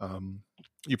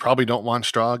 You probably don't want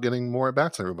Straw getting more at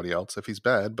bats than everybody else if he's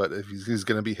bad, but if he's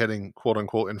going to be hitting quote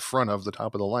unquote in front of the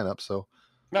top of the lineup, so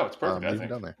no, it's perfect. I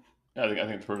think down there. Yeah, I think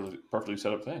it's a perfectly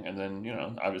set up thing. And then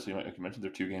obviously, like you mentioned,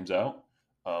 they're 2 games out.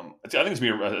 I think it's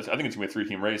gonna be a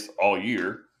 3-team race all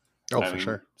year. Oh, for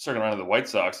sure. Circling around to the White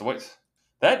Sox,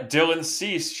 that Dylan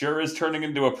Cease sure is turning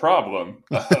into a problem.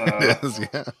 He's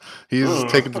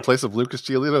taken the place of Lucas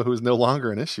Giolito, who's no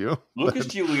longer an issue. Lucas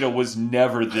Giolito was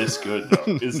never this good, though.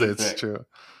 It's true.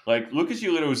 Like Lucas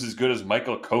Giolito is as good as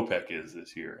Michael Kopech is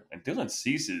this year, and Dylan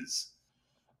Cease is.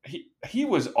 He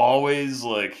was always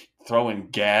like throwing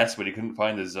gas, but he couldn't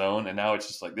find the zone, and now it's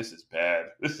just like this is bad.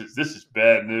 This is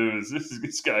bad news.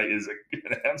 This guy is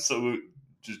an absolute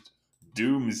just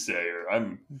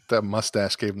doomsayer. That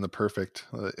mustache gave him the perfect,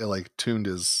 tuned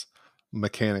his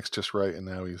mechanics just right, and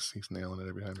now he's nailing it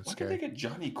every time. It's scary. Why did they get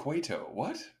Johnny Cueto?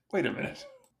 What? Wait a minute.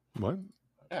 What?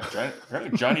 Yeah,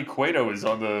 apparently Johnny Cueto is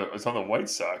on the White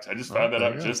Sox. I just found that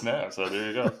out just now. So there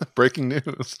you go. Breaking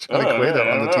news: Johnny Cueto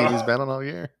on the team he's been on all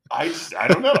year. I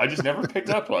don't know. I just never picked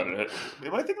up on it.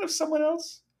 Am I thinking of someone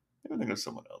else? Maybe I'm thinking of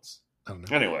someone else. I don't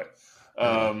know. Anyway,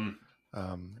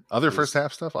 other first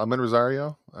half stuff. Amed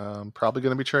Rosario, probably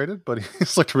going to be traded, but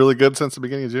he's looked really good since the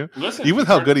beginning of June. Even with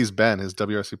how good he's been, his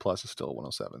WRC plus is still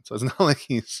 107. So it's not like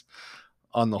he's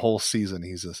on the whole season.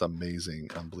 He's this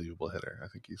amazing, unbelievable hitter. I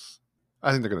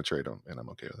think they're going to trade him, and I'm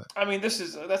okay with that. I mean, that's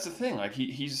the thing. Like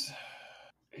he's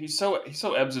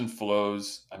so ebbs and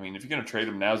flows. I mean, if you're going to trade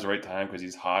him, now's the right time because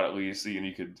he's hot at least. And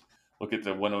you could look at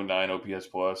the 109 OPS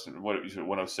plus and what you said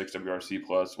 106 WRC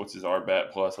plus. What's his RBAT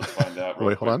plus? Let's find out.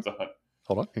 Wait, hold on. Can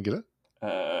you get it?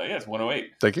 Yeah, it's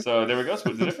 108. Thank you. So there we go.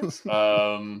 Split the difference.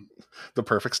 The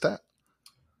perfect stat.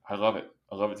 I love it.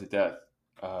 I love it to death.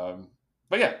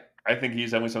 But yeah, I think he's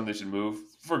definitely something they should move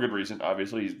for a good reason.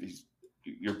 Obviously, he's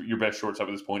your best shortstop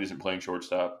at this point isn't playing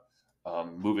shortstop.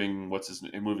 Moving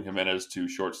Jimenez to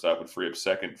shortstop would free up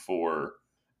second for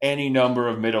any number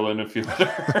of middle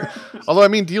infielders. Although, I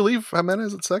mean, do you leave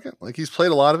Jimenez at second? Like, he's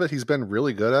played a lot of it. He's been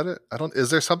really good at it.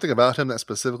 Is there something about him that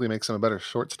specifically makes him a better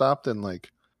shortstop than,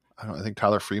 like, I think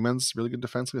Tyler Freeman's really good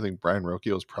defensively. I think Brian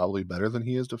Rocchio is probably better than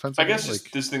he is defensively. I guess like,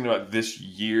 this thing about this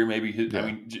year, maybe. Yeah. I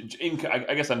mean,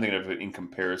 I guess I'm thinking of it in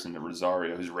comparison to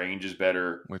Rosario. His range is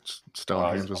better. Which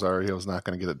Stonehands Rosario is not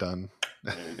going to get it done.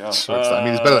 There you go. I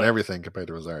mean, he's better than everything compared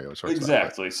to Rosario.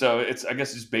 Exactly. But. So I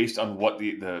guess it's based on what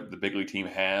the big league team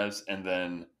has, and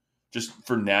then just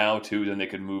for now too, then they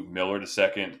could move Miller to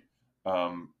second,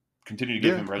 continue to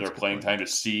give him regular playing time to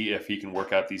see if he can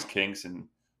work out these kinks and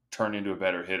turn into a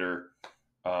better hitter.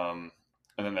 And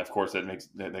then of course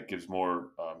that gives more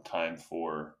time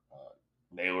for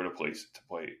Naylor to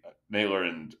play Naylor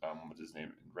and what's his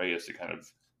name, Reyes, to kind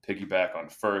of piggyback on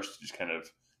first, just kind of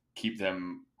keep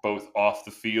them both off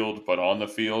the field but on the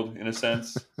field in a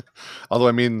sense. Although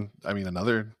I mean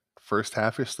another first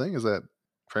halfish thing is that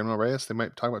Franmil Reyes, they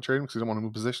might talk about trading because they don't want to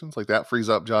move positions. Like, that frees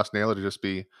up Josh Naylor to just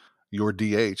be your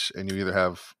DH, and you either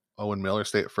have Owen Miller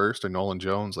stay at first or Nolan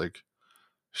Jones like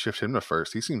shift him to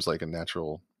first. He seems like a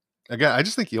natural. Again, I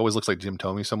just think he always looks like Jim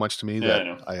Thome so much to me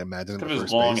that I imagine him at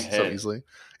first base so easily.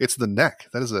 It's the neck.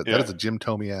 That is a Jim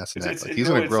Thome ass neck. He's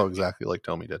going to grow exactly like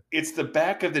Thome did. It's the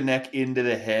back of the neck into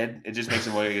the head. It just makes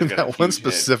him look like that one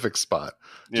specific spot.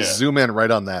 Just zoom in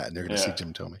right on that, and you're going to see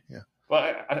Jim Thome. Yeah.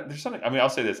 Well, there's something. I mean, I'll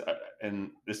say this,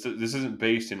 and this isn't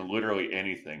based in literally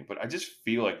anything, but I just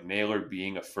feel like Naylor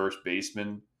being a first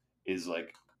baseman is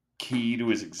like key to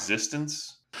his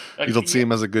existence. Like, you don't see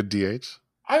him as a good DH?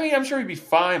 I mean, I'm sure he'd be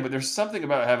fine, but there's something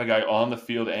about having a guy on the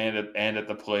field and at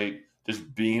the plate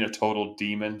just being a total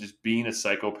demon, just being a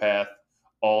psychopath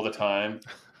all the time.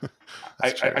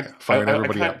 Firing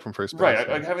everybody up from first base. Right.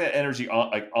 Like having that energy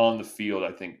on the field,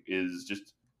 I think, is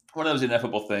just one of those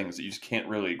ineffable things that you just can't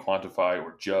really quantify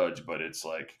or judge, but it's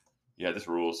like, yeah, this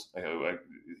rules.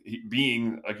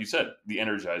 Being, like you said, the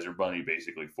Energizer Bunny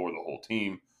basically for the whole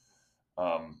team.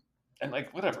 And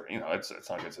like, whatever, it's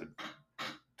not like it's a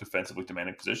defensively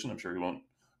demanding position. I'm sure he won't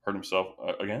hurt himself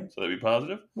again, so that'd be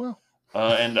positive. Well,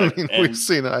 and we've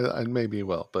seen it. Maybe he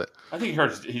will, but I think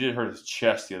he did hurt his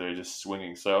chest the other day just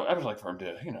swinging. So I would like for him to,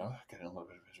 get in a little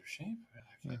bit of better shape.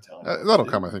 I can't tell him. That'll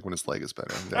come, I think, when his leg is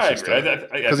better. I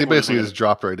agree. Because he basically just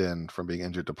dropped right in from being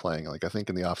injured to playing. Like, I think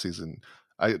in the offseason,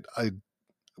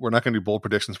 we're not going to do bold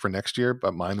predictions for next year,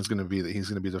 but mine is going to be that he's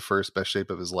going to be the first best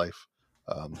shape of his life.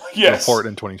 Report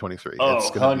in 2023. Oh,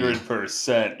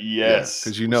 100%. Yes.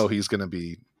 Because he's going to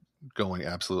be going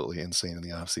absolutely insane in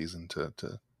the offseason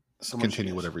to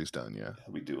continue whatever he's done. Yeah.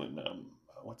 He'll be doing,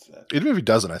 what's that? Even if he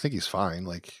doesn't, I think he's fine.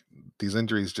 Like, these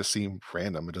injuries just seem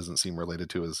random. It doesn't seem related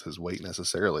to his weight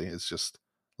necessarily. It's just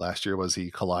last year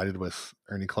he collided with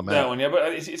Ernie Clement. That one, yeah.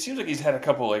 But it seems like he's had a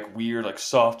couple like weird, like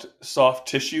soft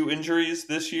tissue injuries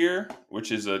this year,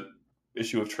 which is a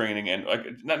issue of training, and like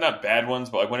not bad ones,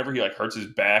 but like whenever he like hurts his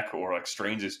back or like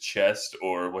strains his chest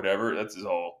or whatever, that's his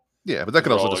all. Yeah, but that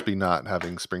could also just be not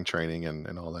having spring training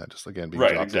and all that. Just again being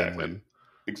dropped in when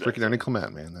freaking Ernie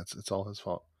Clement, man, it's all his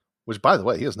fault. Which, by the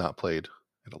way, he has not played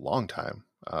in a long time.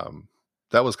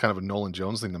 That was kind of a Nolan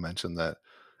Jones thing to mention, that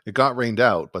it got rained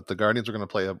out, but the Guardians are going to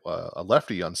play a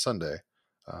lefty on Sunday.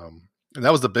 And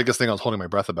that was the biggest thing I was holding my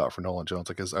breath about for Nolan Jones.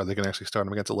 Like, are they going to actually start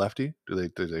him against a lefty? Do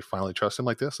they finally trust him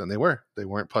like this? And they were. They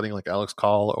weren't putting like Alex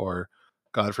Call or,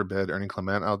 God forbid, Ernie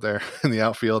Clement out there in the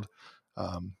outfield.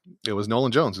 It was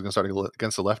Nolan Jones who's going to start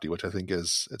against the lefty, which I think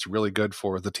it's really good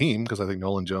for the team, because I think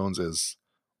Nolan Jones is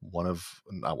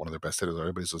not one of their best hitters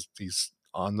already, but he's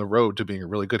on the road to being a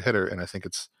really good hitter, and I think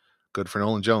it's good for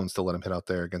Nolan Jones to let him hit out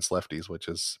there against lefties, which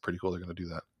is pretty cool. They're going to do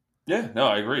that. Yeah, no,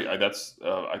 I agree. That's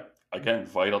again,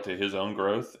 vital to his own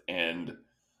growth. And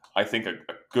I think a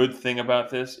good thing about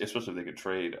this, especially if they could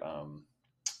trade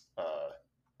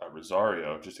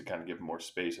Rosario just to kind of give him more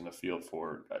space in the field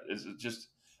for, is just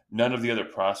none of the other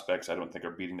prospects I don't think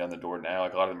are beating down the door now.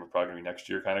 Like, a lot of them are probably going to be next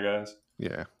year kind of guys.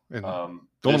 Yeah. And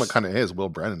the one that kind of is Will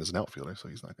Brennan is an outfielder, so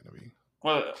he's not going to be.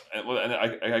 Well, and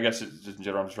I guess just in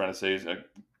general, I'm just trying to say is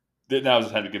now is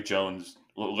the time to give Jones,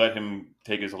 let him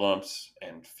take his lumps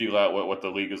and feel out what the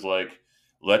league is like.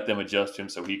 Let them adjust him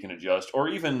so he can adjust, or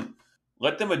even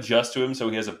let them adjust to him so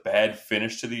he has a bad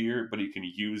finish to the year, but he can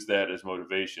use that as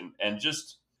motivation. And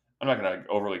just, I'm not going to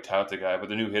overly tout the guy, but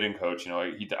the new hitting coach,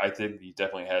 I think he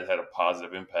definitely has had a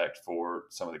positive impact for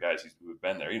some of the guys who've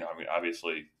been there.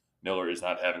 Obviously Miller is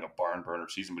not having a barn burner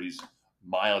season, but he's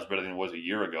miles better than he was a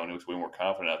year ago, and he looks way more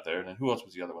confident out there. And then who else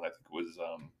was the other one? I think it was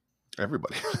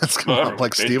Everybody that's come up,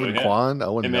 like Stephen Kwan,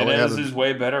 Owen Jimenez is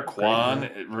way better. Kwan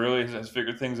it really has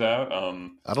figured things out.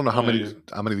 I don't know how many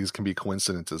of these can be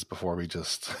coincidences before we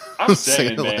just. I'm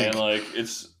saying, man, like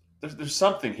there's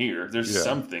something here. There's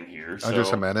something here. Andres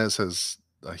Jimenez has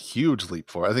a huge leap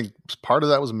forward. I think part of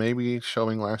that was maybe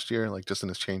showing last year, like just in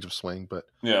his change of swing, but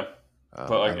yeah.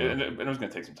 But like, it was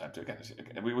going to take some time to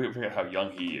we forget how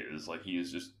young he is. Like he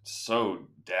is just so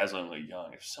dazzlingly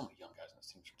young. There's so many young guys on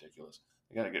this team. It's ridiculous.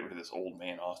 You got to get rid of this old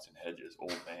man, Austin Hedges.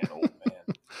 Old man.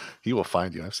 He will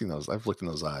find you. I've seen those. I've looked in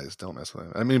those eyes. Don't mess with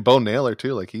him. I mean, Bo Naylor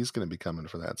too. Like he's going to be coming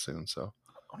for that soon. So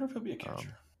I wonder if he'll be a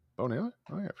catcher. Bo Naylor?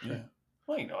 Oh yeah, for sure. Yeah.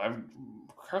 Well,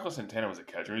 Carlos Santana was a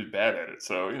catcher. He was bad at it.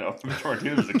 So Mitch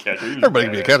Martinez was a catcher. Everybody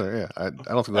can be a catcher. Yeah, I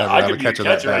don't think they'll ever have a catcher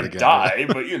that bad again. Die,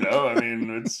 but I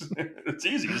mean, it's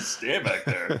easy to stand back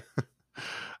there.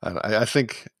 I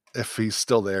think if he's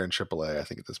still there in AAA, I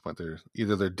think at this point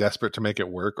they're desperate to make it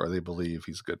work, or they believe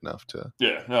he's good enough to.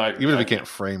 Yeah, no, even if he can't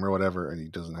frame or whatever, and he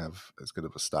doesn't have as good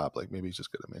of a stop, like maybe he's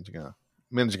just good at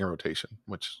managing a rotation,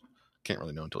 which can't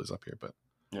really know until he's up here. But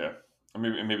yeah,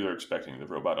 maybe they're expecting the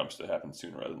robot umps to happen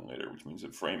sooner rather than later, which means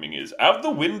that framing is out the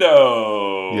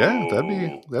window.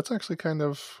 Yeah, that's actually kind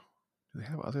of. Do they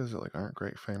have others that aren't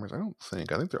great framers? I don't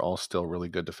think. I think they're all still really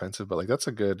good defensive, but that's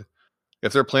a good.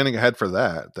 If they're planning ahead for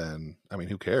that, then I mean,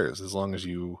 who cares? As long as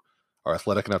you are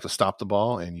athletic enough to stop the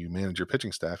ball and you manage your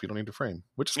pitching staff, you don't need to frame.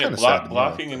 Which is kind of sad.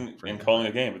 Blocking and calling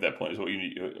a game at that point is what you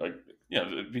need.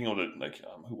 Being able to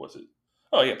who was it?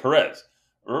 Oh yeah, Perez.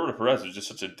 Roberto Perez is just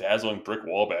such a dazzling brick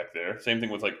wall back there. Same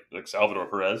thing with like Salvador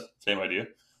Perez. Same idea.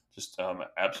 Just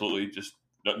absolutely just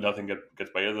nothing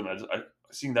gets by them.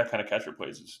 Seeing that kind of catcher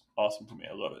plays is awesome to me.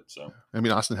 I love it. So I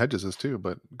mean, Austin Hedges is too,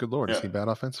 but good Lord, is he bad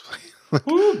offensively?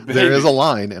 There is a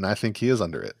line, and I think he is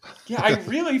under it. Yeah, I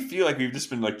really feel like we've just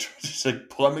been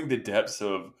plumbing the depths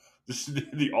of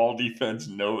the all defense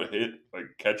no hit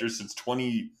catcher since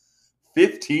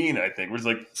 2015. I think it was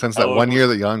since that 1 year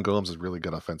that Jan Gomes is really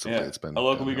good offensively. Yeah. It's been how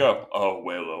low can we go? Oh,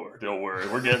 way lower. Don't worry,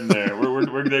 we're getting there.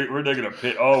 we're digging a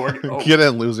pit. Get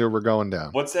in, loser. We're going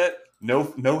down. What's that? No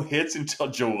hits until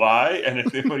July, and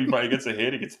if anybody finally gets a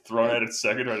hit, he gets thrown out at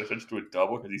second or to to a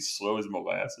double because he's slow as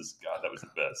molasses. God, that was the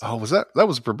best. Oh, was that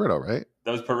was Roberto, right?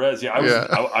 That was Perez. Yeah,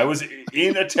 I was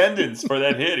in attendance for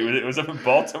that hit. It was up in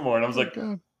Baltimore, and I was like,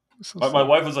 my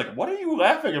wife was like, "What are you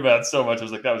laughing about so much?" I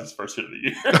was like, "That was his first hit of the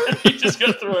year." And he just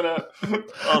got thrown out.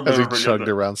 As he chugged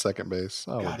around second base.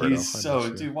 Oh, God, Roberto,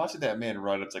 he's dude. Watching that man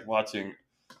run, it's like watching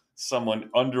someone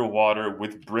underwater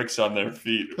with bricks on their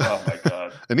feet. Oh my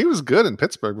God! And he was good in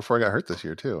Pittsburgh before he got hurt this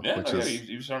year too. Yeah,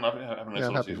 he was starting off having a nice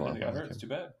little season. He got hurt. It's too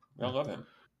bad. We all love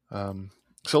him.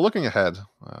 So looking ahead,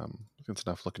 it's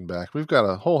enough looking back. We've got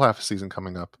a whole half a season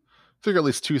coming up. Figure at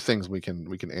least two things we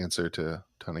can answer to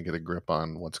kind of get a grip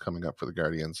on what's coming up for the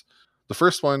Guardians. The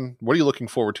first one, what are you looking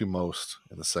forward to most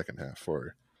in the second half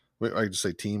for? I just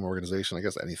say team, organization, I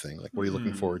guess anything. What are you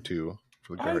looking forward to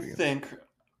for the Guardians? I think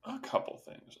a couple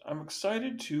things. I'm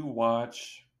excited to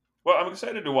watch. Well, I'm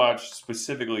excited to watch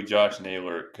specifically Josh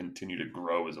Naylor continue to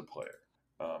grow as a player.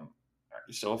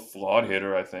 He's still a flawed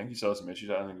hitter, I think. He still has some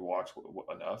issues. I don't think he walks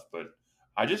enough, but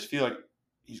I just feel like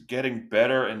he's getting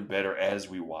better and better as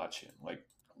we watch him.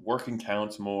 Working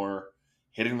counts more,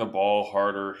 hitting the ball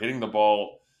harder, hitting the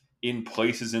ball in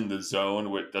places in the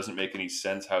zone where it doesn't make any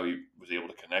sense how he was able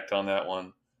to connect on that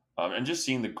one. And just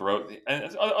seeing the growth,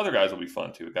 and other guys will be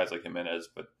fun too, guys like Jimenez.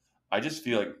 But I just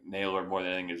feel like Naylor more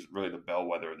than anything is really the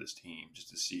bellwether of this team, just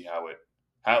to see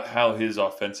how his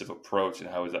offensive approach and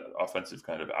how his offensive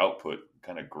kind of output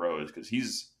kind of grows, because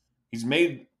he's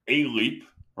made a leap,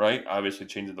 right? Obviously,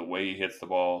 changing the way he hits the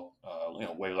ball.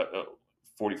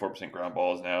 44% ground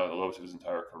balls now, the lowest of his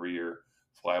entire career.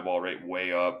 Fly ball rate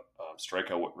way up.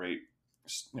 Strikeout rate,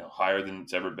 higher than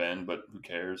it's ever been, but who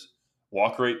cares?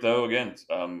 Walk rate, though, again,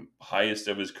 highest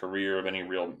of his career of any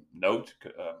real note.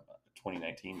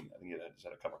 2019, I think he just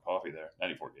had a cup of coffee there.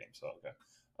 94 games, so okay.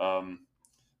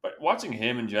 But watching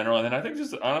him in general, and then I think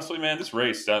just honestly, man, this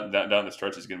race down the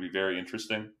stretch is going to be very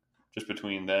interesting. Just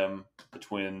between them, the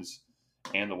Twins,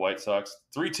 and the White Sox.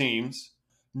 Three teams,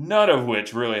 none of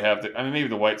which really have maybe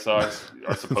the White Sox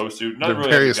are supposed to. None They're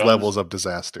really various levels of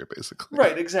disaster, basically.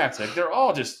 Right, exactly. They're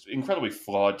all just incredibly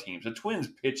flawed teams. The Twins'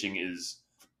 pitching is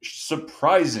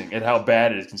surprising at how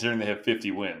bad it is, considering they have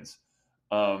 50 wins.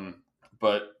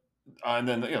 But and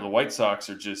then the White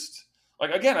Sox are just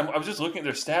again. I was just looking at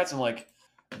their stats and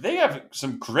they have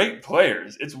some great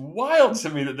players. It's wild to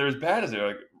me that they're as bad as they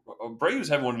are. Abreu's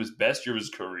having one of his best years of his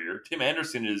career. Tim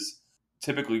Anderson is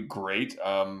typically great.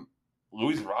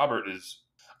 Luis Robert is,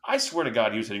 I swear to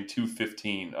God, he was hitting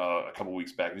 215 a couple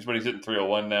weeks back. He's hitting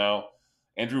 301 now.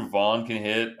 Andrew Vaughn can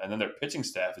hit, and then their pitching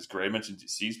staff is great. I mentioned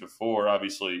Cease before.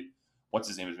 Obviously, what's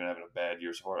his name has been having a bad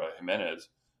year so far. Jimenez.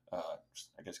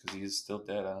 I guess because he's still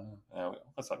dead. I don't know.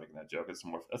 Let's not making that joke. It's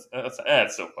more.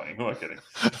 That's so funny. Who am I kidding?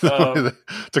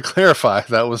 To clarify,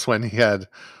 that was when he had.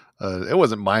 It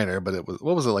wasn't minor, but it was.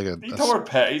 What was it like? He tore his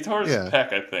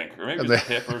pec, I think, or maybe his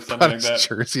hip or something like that.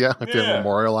 Jersey out, like they're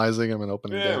memorializing him and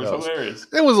opening. Yeah, it was hilarious.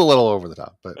 It was a little over the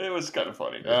top, but it was kind of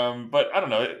funny. But I don't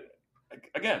know.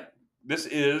 Again, this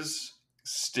is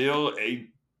still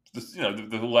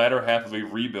the latter half of a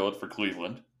rebuild for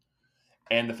Cleveland.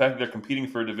 And the fact that they're competing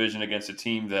for a division against a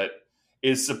team that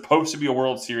is supposed to be a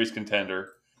World Series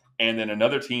contender, and then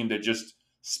another team that just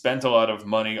spent a lot of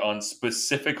money on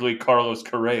specifically Carlos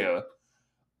Correa,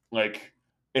 like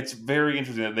it's very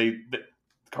interesting that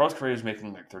Carlos Correa is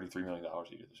making like $33 million a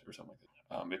year this year or something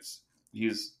like that.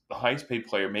 He's the highest paid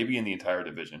player maybe in the entire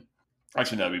division.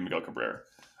 Actually, no, that'd be Miguel Cabrera.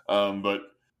 But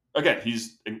again,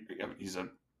 he's a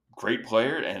great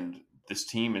player, and this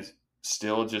team is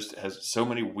still just has so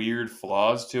many weird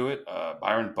flaws to it.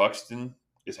 Byron Buxton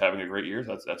is having a great year.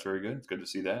 That's very good. It's good to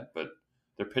see that. But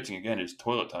their pitching, again, is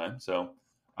toilet time. So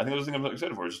I think those things I'm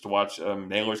excited for, just to watch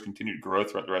Naylor's continued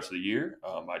growth throughout the rest of the year.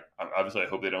 I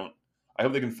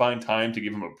hope they can find time to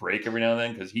give him a break every now and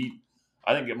then, because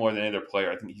I think more than any other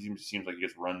player, I think he seems like he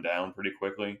gets run down pretty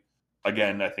quickly.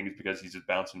 Again, I think it's because he's just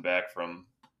bouncing back from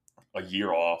a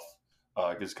year off,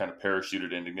 just kind of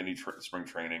parachuted into getting spring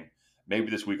training.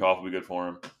 Maybe this week off will be good for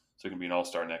him, so he can be an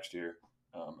all-star next year.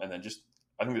 And then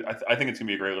I think it's gonna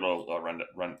be a great little run.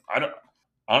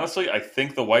 I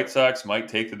think the White Sox might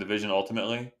take the division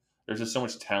ultimately. There's just so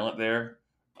much talent there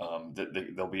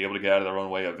that they'll be able to get out of their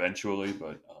own way eventually.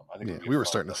 But I think we were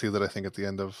starting to see that. I think at the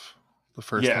end of the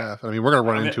first half. I mean, we're gonna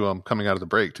run into them coming out of the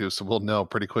break too, so we'll know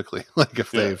pretty quickly, like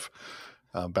if they've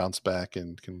bounced back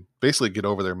and can basically get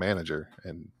over their manager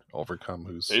and overcome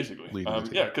who's basically leading the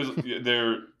team. Yeah, because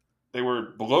they were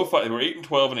below 5. They were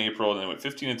 8-12 in April, and then they went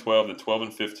 15-12, then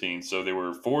 12-15. So they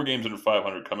were 4 games under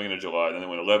 500 coming into July. Then they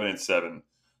went 11-7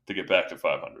 to get back to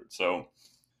 500. So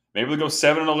maybe they'll go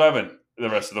 7-11 the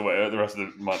rest of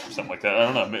the month or something like that.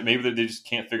 I don't know. Maybe they just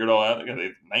can't figure it all out.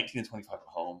 They 19-25 at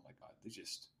home. My God,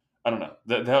 I don't know.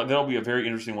 That'll be a very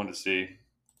interesting one to see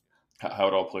how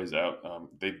it all plays out.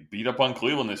 They beat up on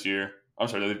Cleveland this year. I'm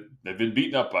sorry, they've been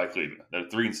beaten up by Cleveland. They're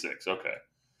 3-6. Okay.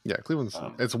 Yeah, Cleveland's.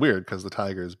 It's weird because the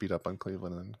Tigers beat up on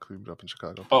Cleveland and Cleveland up in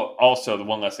Chicago. Oh, also, the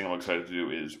one last thing I'm excited to do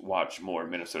is watch more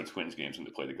Minnesota Twins games when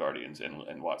they play the Guardians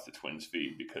and watch the Twins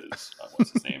feed, because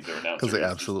what's his name? Their announcer. Because they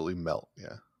absolutely melt.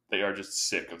 Yeah, they are just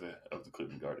sick of the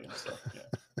Cleveland Guardians. So yeah,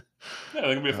 yeah,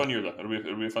 it's gonna be a fun year though.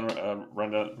 It'll be a fun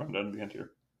run down to the end here.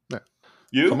 Yeah.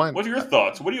 You? What are your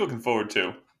thoughts? What are you looking forward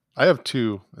to? I have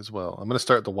 2 as well. I'm going to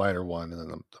start the wider one and then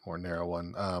the more narrow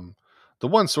one. The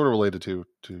one sort of related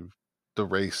to the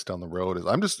race down the road is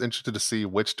I'm just interested to see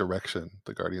which direction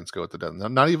the Guardians go at the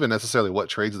deadline. Not even necessarily what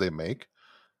trades they make.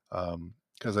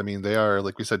 Because, I mean, they are,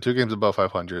 like we said, 2 games above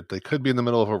 500. They could be in the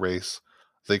middle of a race.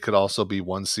 They could also be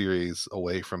 1 series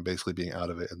away from basically being out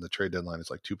of it, and the trade deadline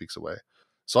is like 2 weeks away.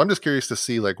 So I'm just curious to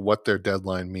see like what their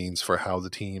deadline means for how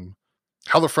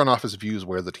the front office views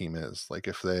where the team is. Like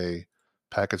if they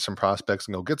package some prospects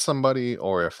and go get somebody,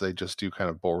 or if they just do kind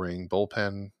of boring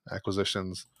bullpen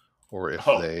acquisitions, or if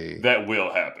that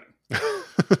will happen.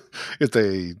 If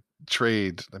they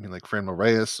trade, I mean, like Franmil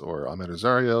Reyes or Ahmed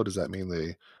Rosario, does that mean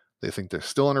they think they're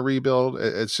still in a rebuild?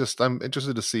 It's just, I'm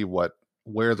interested to see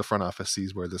where the front office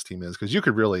sees where this team is, because you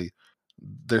could really,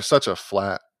 they're such a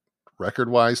flat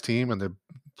record-wise team, and they're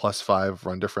 +5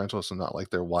 run differential, so not like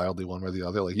they're wildly one way or the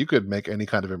other. Like you could make any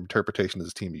kind of interpretation of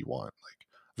this team you want. Like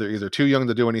they're either too young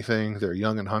to do anything, they're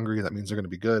young and hungry, that means they're going to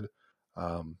be good.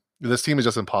 This team is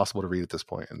just impossible to read at this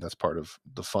point, and that's part of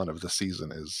the fun of the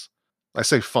season. Is I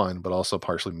say fun, but also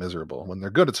partially miserable. When they're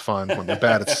good, it's fun. When they're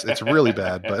bad, it's really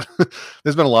bad. But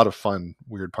there's been a lot of fun,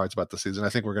 weird parts about the season. I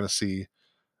think we're going to see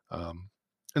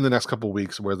in the next couple of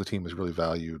weeks where the team is really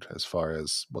valued as far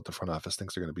as what the front office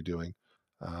thinks they're going to be doing.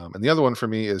 And the other one for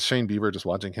me is Shane Bieber, just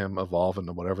watching him evolve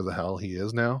into whatever the hell he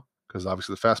is now. Because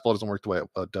obviously the fastball doesn't work the way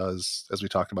it does. As we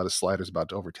talked about, his slider's about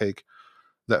to overtake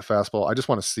that fastball. I just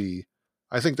want to see.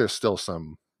 I think there's still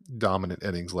some dominant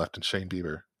innings left in Shane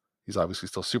Bieber. He's obviously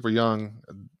still super young.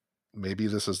 Maybe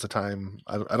this is the time.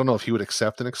 I don't know if he would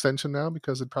accept an extension now,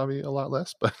 because it'd probably be a lot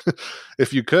less. But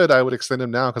if you could, I would extend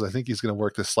him now, because I think he's going to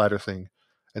work this slider thing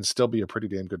and still be a pretty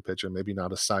damn good pitcher. Maybe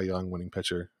not a Cy Young winning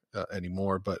pitcher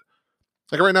anymore, but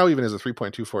like right now, even as a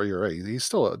 3.24 ERA, he's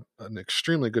still an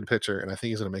extremely good pitcher, and I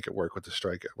think he's going to make it work with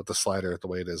the slider the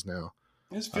way it is now.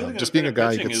 His feeling just being a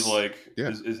guy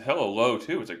is hella low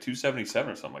too. It's like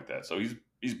 277 or something like that. So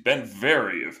he's been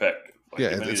very effective. Like, Yeah,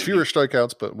 give any it's of fewer the-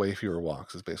 strikeouts, but way fewer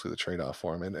walks is basically the trade-off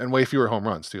for him, and way fewer home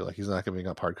runs too. Like he's not giving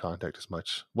up hard contact as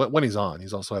much when he's on.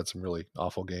 He's also had some really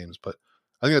awful games, but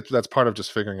I think that's part of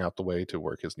just figuring out the way to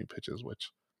work his new pitches,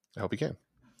 which I hope he can.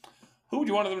 Who would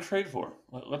you want them to trade for?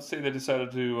 Let's say they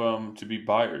decided to be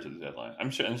buyers at the deadline. I'm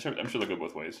sure they'll go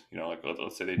both ways. You know, like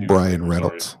let's say they do. Brian trade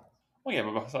Reynolds. Well, yeah,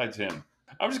 but besides him,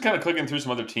 I'm just kind of clicking through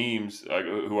some other teams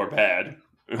who are bad,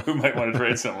 who might want to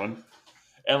trade someone.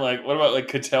 And like, what about like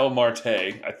Ketel Marte?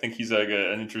 I think he's like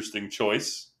an interesting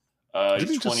choice. Did He's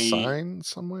he just 20. sign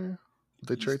somewhere? Did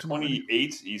they He's trade him already?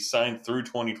 28. He's signed through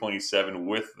 2027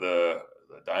 with the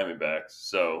Diamondbacks.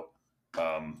 So,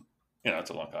 it's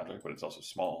a long contract, but it's also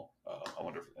small. I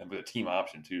wonder, and with a team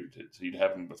option too, so you'd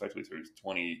have him effectively through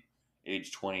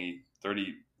age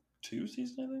 32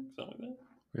 season, I think, something like that.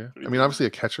 Yeah, I mean, obviously a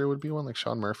catcher would be one like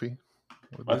Sean Murphy.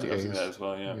 I think I've seen that as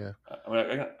well. Yeah. I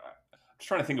mean, I'm just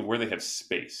trying to think of where they have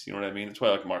space. You know what I mean? That's why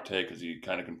I like Marte, because he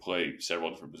kind of can play several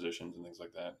different positions and things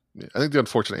like that. Yeah, I think the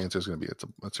unfortunate answer is going to be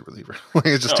it's a reliever. Like,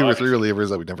 it's just two or three relievers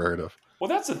that we've never heard of. Well,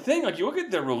 that's the thing. Like, you look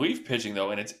at their relief pitching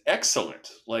though, and it's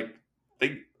excellent. Like,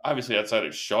 they obviously outside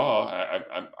of Shaw,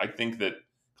 I think that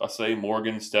I'll say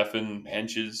Morgan, Stephan,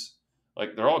 Henches,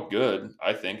 like they're all good.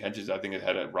 I think Henches, I think,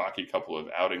 had a rocky couple of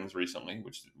outings recently,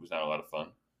 which was not a lot of fun.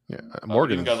 Yeah,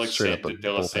 Morgan got like straight up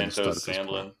De Los Santos,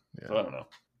 Sandlin. Yeah. So I don't know.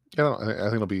 Yeah, I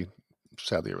think it'll be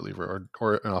sadly a reliever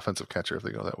or an offensive catcher if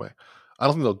they go that way. I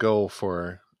don't think they'll go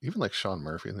for even like Sean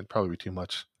Murphy. I think it'd probably be too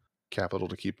much capital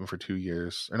to keep him for 2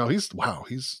 years. Or no, he's not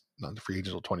the free agent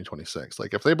until 2026.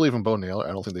 Like if they believe in Bo Naylor,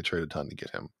 I don't think they trade a ton to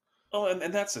get him. Oh,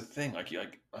 and that's the thing. Like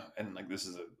this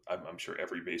is I'm sure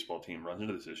every baseball team runs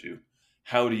into this issue.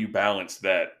 How do you balance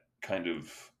that kind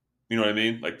of, you know what I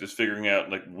mean? Like just figuring out,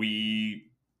 like,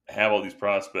 we have all these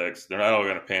prospects. They're not all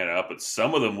going to pan out, but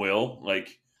some of them will.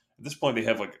 Like at this point, they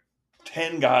have like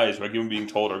 10 guys who, like, even being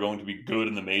told, are going to be good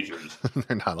in the majors.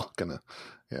 They're not all gonna.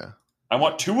 Yeah. I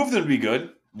want 2 of them to be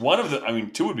good. One of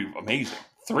them, 2 would be amazing.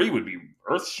 3 would be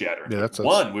earth shattering. Yeah,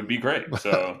 1 would be great.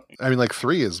 So I mean, like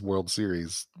 3 is World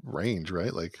Series range,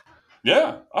 right? Like,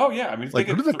 yeah. Oh yeah. I mean, like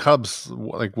who did the Cubs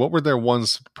like? What were their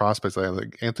ones prospects?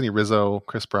 Like Anthony Rizzo,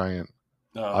 Chris Bryant,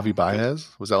 Javi Baez.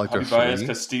 Was that like their Javi Baez, 3?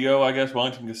 Castillo, I guess,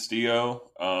 Wellington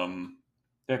Castillo. Yeah,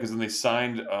 because then they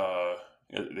signed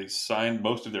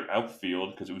most of their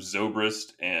outfield because it was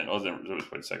Zobrist and Zobrist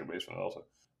played second base for them also.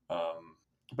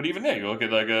 But even there, you look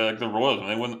at like the Royals when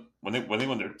they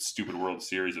won their stupid World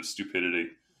Series of stupidity.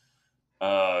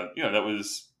 That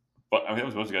was, but that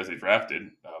was most of the guys they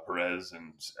drafted: Perez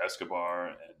and Escobar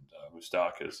and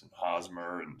Moustakas and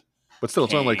Hosmer and. But still,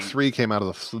 it's Kane. not like 3 came out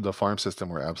of the farm system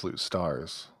were absolute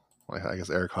stars. Like I guess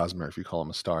Eric Hosmer, if you call him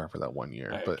a star for that 1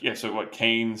 year. But yeah, so what?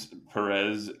 Kane,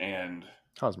 Perez, and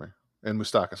Hosmer and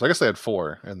Moustakas. So I guess they had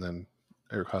 4, and then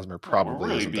Eric Hosmer probably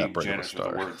really isn't that being big of a generous with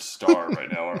star. the word star right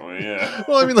now, aren't we? Yeah.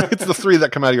 Well, I mean, like it's the 3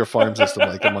 that come out of your farm system,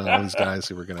 like among all these guys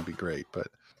who were going to be great. But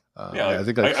I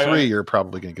think like 3, you're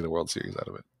probably going to get a World Series out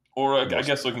of it. Or I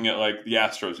guess looking at like the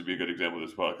Astros would be a good example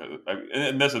as well.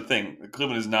 And that's the thing.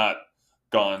 Cleveland has not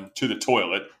gone to the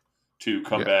toilet to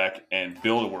come back and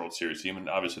build a World Series team. And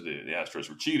obviously the Astros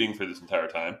were cheating for this entire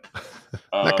time.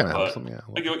 That kind of helps them, yeah.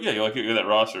 You look at that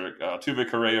roster. Tuve,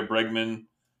 Correa, Bregman,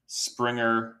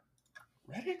 Springer,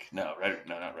 Reddick? No,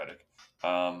 not Reddick.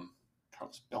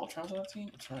 Carlos Beltran's on that team?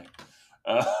 That's right.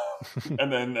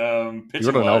 And then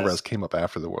pitching Yordan Alvarez came up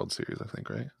after the World Series, I think,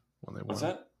 right? When they won. What's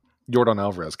that? Yordan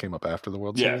Alvarez came up after the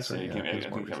World Series. Right? He came up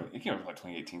in like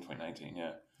 2018, 2019,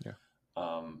 yeah.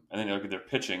 And then you look at their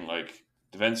pitching, like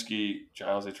Davinsky,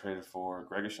 Giles they traded for,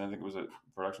 Gregerson I think was a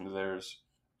production of theirs,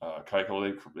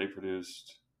 Keuchel they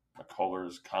produced,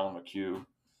 McCullers, Colin McHugh.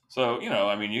 So,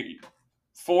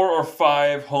 4 or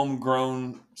 5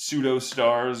 homegrown pseudo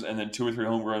stars and then 2 or 3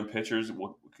 homegrown pitchers. It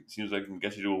seems like can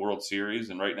get you to a World Series.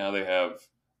 And right now they have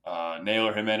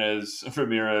Naylor, Jimenez,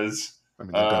 Ramirez. I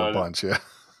mean, they've got a bunch, yeah.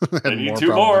 They need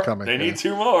 2 more. They need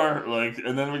 2 more.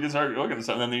 And then we can start looking at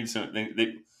something.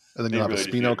 And then you'll have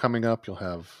Espino coming up. You'll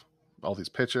have all these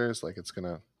pitchers. Like it's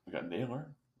gonna. We got Naylor.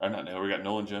 Or not Naylor. We got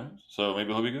Nolan Jones. So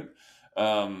maybe he'll be good.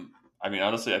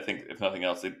 Honestly, I think if nothing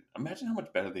else, imagine how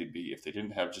much better they'd be if they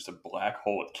didn't have just a black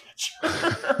hole at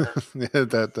catcher. Yeah,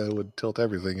 that would tilt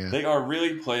everything. Yeah. They are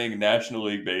really playing National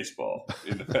League baseball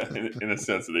in the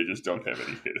sense that they just don't have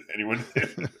anyone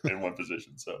in one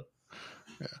position. So,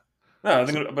 yeah. No, I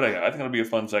think it'll be a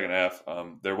fun second half.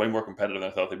 They're way more competitive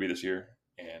than I thought they'd be this year,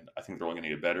 and I think they're only going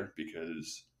to get better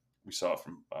because we saw it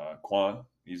from Kwan.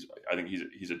 I think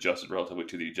he's adjusted relatively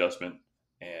to the adjustment,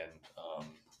 and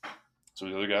some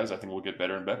of the other guys I think will get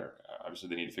better and better. Obviously,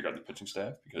 they need to figure out the pitching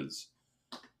staff because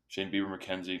Shane Bieber,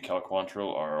 McKenzie, Cal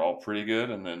Quantrill are all pretty good,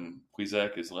 and then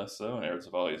Plesac is less so, and Aaron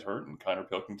Zavala is hurt, and Connor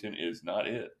Pilkington is not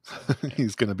it. So, yeah.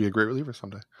 He's going to be a great reliever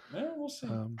someday. Yeah, we'll see.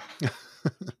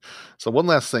 So one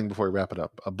last thing before we wrap it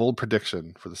up. A bold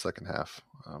prediction for the second half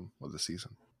of the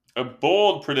season. A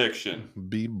bold prediction.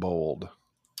 Be bold.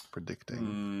 Predicting.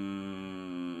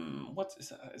 What is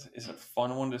that? Is it a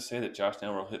fun one to say that Josh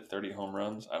Naylor will hit 30 home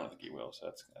runs? I don't think he will, so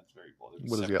that's very bold.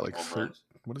 What does he got, like 13?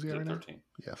 What is he at right 13. Now?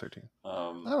 Yeah, 13.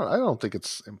 I don't think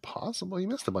it's impossible. He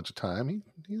missed a bunch of time.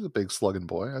 He's a big slugging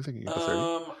boy. I think he can get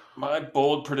 30. My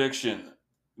bold prediction.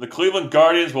 The Cleveland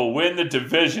Guardians will win the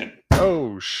division.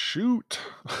 Oh, shoot.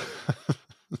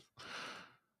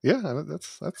 Yeah,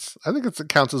 that's. I think it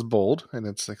counts as bold, and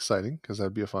it's exciting because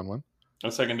that'd be a fun one.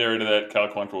 And secondary to that, Cal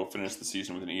Quantrill will finish the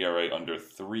season with an ERA under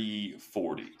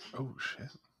 3.40. Oh, shit.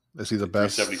 Is he the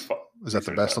best? Is that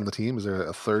the best on the team? Is there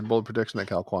a third bold prediction that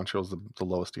Cal Quantrill is the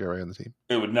lowest ERA on the team?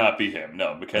 It would not be him.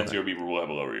 No, McKenzie or Bieber will have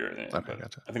a lower ERA than him. Okay,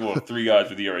 gotcha. I think we'll have 3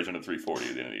 guys with ERAs under 3.40 at the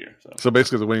end of the year. So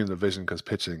basically, they're winning the division because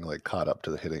pitching caught up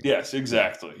to the hitting. Yes,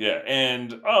 exactly. Yeah,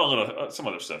 and some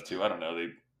other stuff too. I don't know.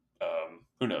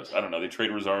 Who knows? I don't know. They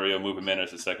trade Rosario, move Jimenez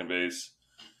to second base.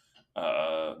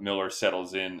 Miller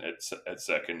settles in at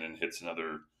second and hits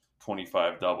another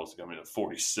 25 doubles, coming to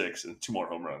 46 and 2 more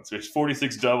home runs. So it's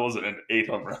 46 doubles and 8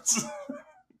 home runs.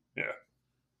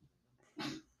 Yeah.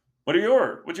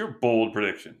 What's your bold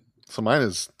prediction? So mine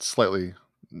is slightly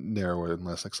narrower and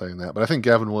less exciting than that, but I think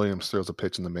Gavin Williams throws a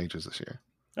pitch in the majors this year.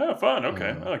 Oh, fun.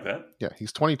 Okay. I like that. Yeah,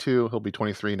 he's 22. He'll be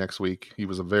 23 next week. He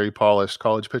was a very polished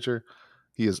college pitcher.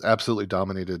 He has absolutely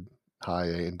dominated high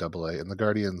A and double A. And the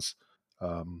Guardians,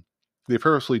 they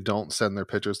purposely don't send their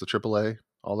pitchers to triple A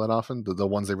all that often, the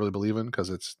ones they really believe in, because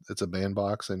it's a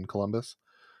bandbox in Columbus.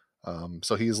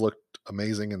 So he's looked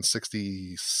amazing in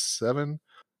 70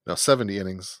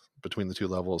 innings between the two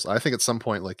levels. I think at some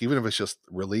point, even if it's just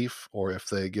relief or if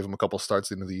they give him a couple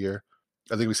starts at the end of the year,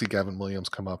 I think we see Gavin Williams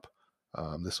come up.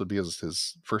 This would be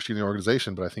his first year in the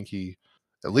organization, but I think he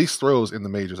at least throws in the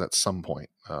majors at some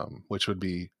point, which would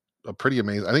be a pretty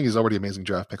amazing. I think he's already an amazing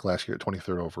draft pick last year at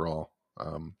 23rd overall.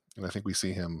 And I think we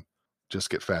see him just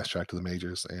get fast tracked to the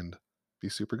majors and be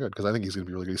super good because I think he's going to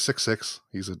be really good. He's 6'6".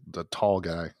 He's a tall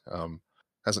guy.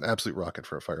 Has an absolute rocket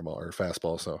for a fireball or a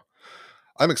fastball. So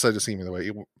I'm excited to see him either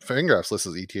way. Fangraphs lists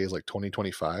his ETA as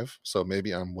 2025, so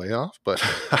maybe I'm way off, but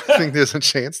I think there's a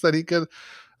chance that he could.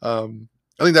 I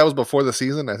think that was before the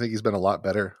season. I think he's been a lot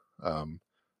better.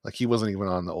 He wasn't even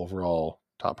on the overall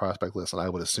top prospect list, and I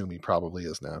would assume he probably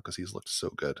is now because he's looked so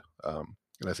good.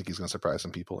 And I think he's going to surprise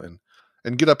some people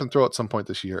and get up and throw at some point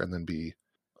this year, and then be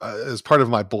as part of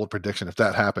my bold prediction. If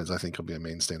that happens, I think he'll be a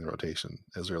mainstay in the rotation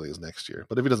as early as next year.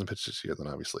 But if he doesn't pitch this year, then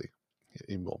obviously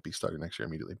he won't be starting next year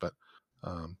immediately. But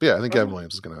yeah, I think Gavin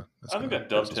Williams is going to. I think that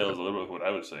dovetails a little bit with what I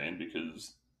was saying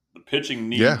because the pitching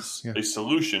needs a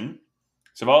solution.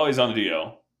 Savali's on the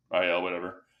DL, IL,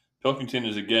 whatever. Pilkington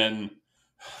is again.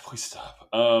 Please stop.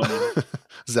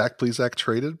 Zach Plesac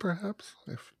traded, perhaps,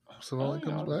 if Savali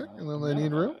comes back, and then they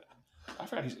need room. I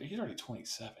forgot he's already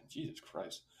 27. Jesus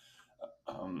Christ.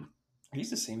 He's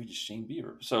the same age as Shane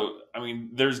Bieber. So, I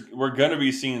mean, we're going to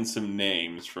be seeing some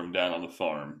names from down on the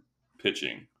farm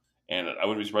pitching. And I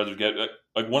wouldn't be surprised if we get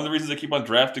one of the reasons they keep on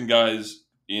drafting guys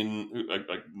in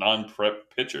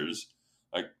non-prep pitchers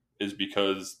is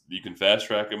because you can fast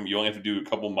track them. You only have to do a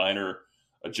couple minor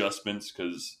adjustments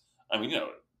because, I mean,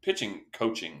 pitching,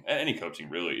 coaching, any coaching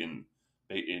really in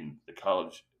the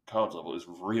college level is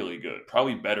really good.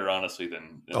 Probably better, honestly,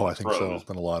 than I think pros. so.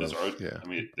 Than a lot of I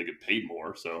mean, they get paid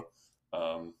more, so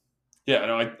yeah.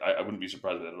 No, I wouldn't be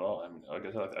surprised with that at all. I mean, like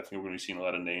I said, I think we're going to be seeing a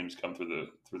lot of names come through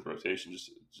the rotation just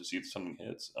to see if something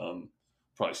hits.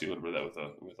 Probably see a little bit of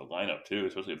that with the lineup too,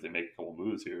 especially if they make a couple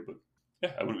moves here. But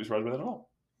yeah, I wouldn't be surprised by that at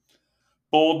all.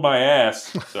 Bold my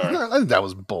ass. Sorry, I think that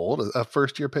was bold. A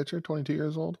first year pitcher, 22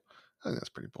 years old. I think that's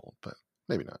pretty bold, but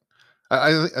maybe not.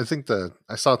 I think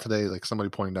I saw today, somebody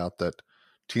pointed out that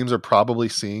teams are probably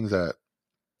seeing that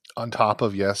on top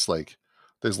of,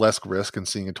 there's less risk in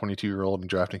seeing a 22-year-old and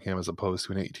drafting him as opposed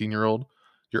to an 18-year-old.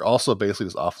 You're also basically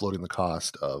just offloading the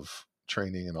cost of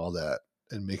training and all that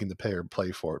and making the player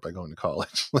play for it by going to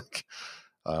college,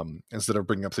 instead of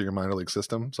bringing up through your minor league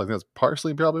system. So I think that's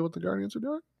partially probably what the Guardians are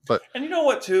doing. But and you know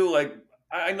what too,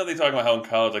 I know they talk about how in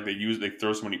college they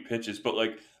throw so many pitches, but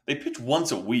they pitch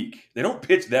once a week. They don't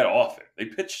pitch that often. They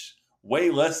pitch way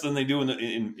less than they do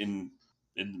in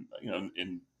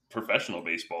professional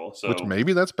baseball. So which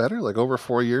maybe that's better. Over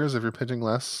 4 years, if you're pitching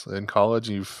less in college,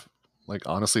 you've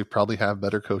honestly probably have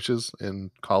better coaches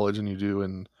in college than you do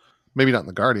in maybe not in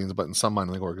the Guardians, but in some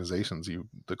minor league organizations.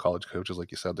 The college coaches,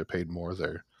 like you said, they're paid more.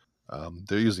 They're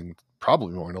They're using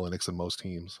probably more analytics than most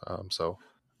teams.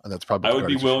 And that's probably I would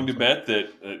be willing to bet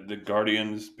that the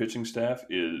Guardians pitching staff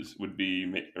would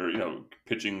be, or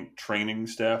pitching training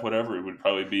staff, whatever. It would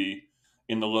probably be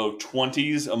in the low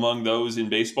 20s among those in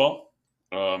baseball.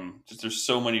 Just there's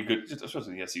so many good,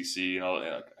 especially the SEC and all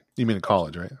that. You mean in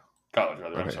college, right? College,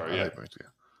 rather. Okay. I'm sorry. Yeah. But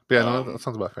yeah, no, that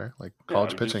sounds about fair. Like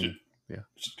college pitching.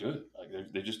 It's just good.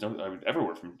 Like they just don't. I mean,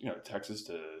 everywhere from Texas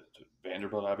to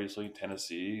Vanderbilt, obviously,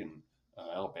 Tennessee and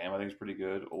Alabama. I think is pretty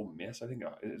good. Ole Miss, I think,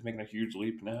 is making a huge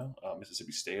leap now.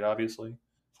 Mississippi State, obviously,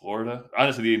 Florida.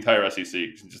 Honestly, the entire SEC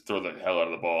can just throw the hell out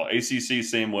of the ball. ACC,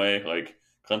 same way. Like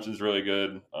Clemson's really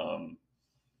good.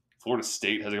 Florida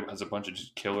State has a bunch of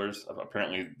just killers.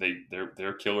 Apparently,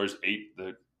 their killers ate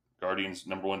the Guardians'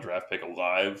 #1 draft pick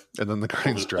alive. And then the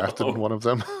Guardians drafted one of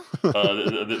them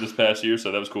this past year,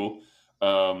 so that was cool.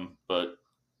 But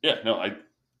yeah, no,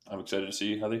 I'm excited to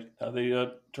see how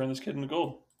they turn this kid into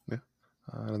gold. Yeah.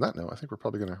 And on that note, I think we're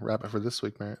probably going to wrap it for this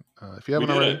week, Merritt. If you haven't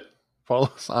already, follow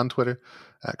us on Twitter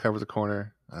at Cover the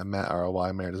Corner. Matt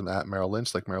ROY. Merritt is at Merrill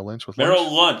Lynch, like Merrill Lynch with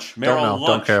Merrill lunch.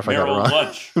 Don't care if I got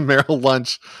it wrong. Merrill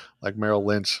Lunch, like Merrill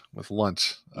Lynch with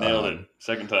lunch. Nailed it.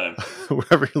 Second time.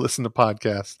 Wherever you listen to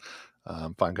podcasts,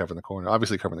 find Cover the Corner.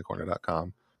 Obviously,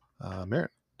 coverthecorner.com.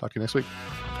 Merritt, talk to you next week.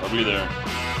 I'll be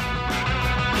there.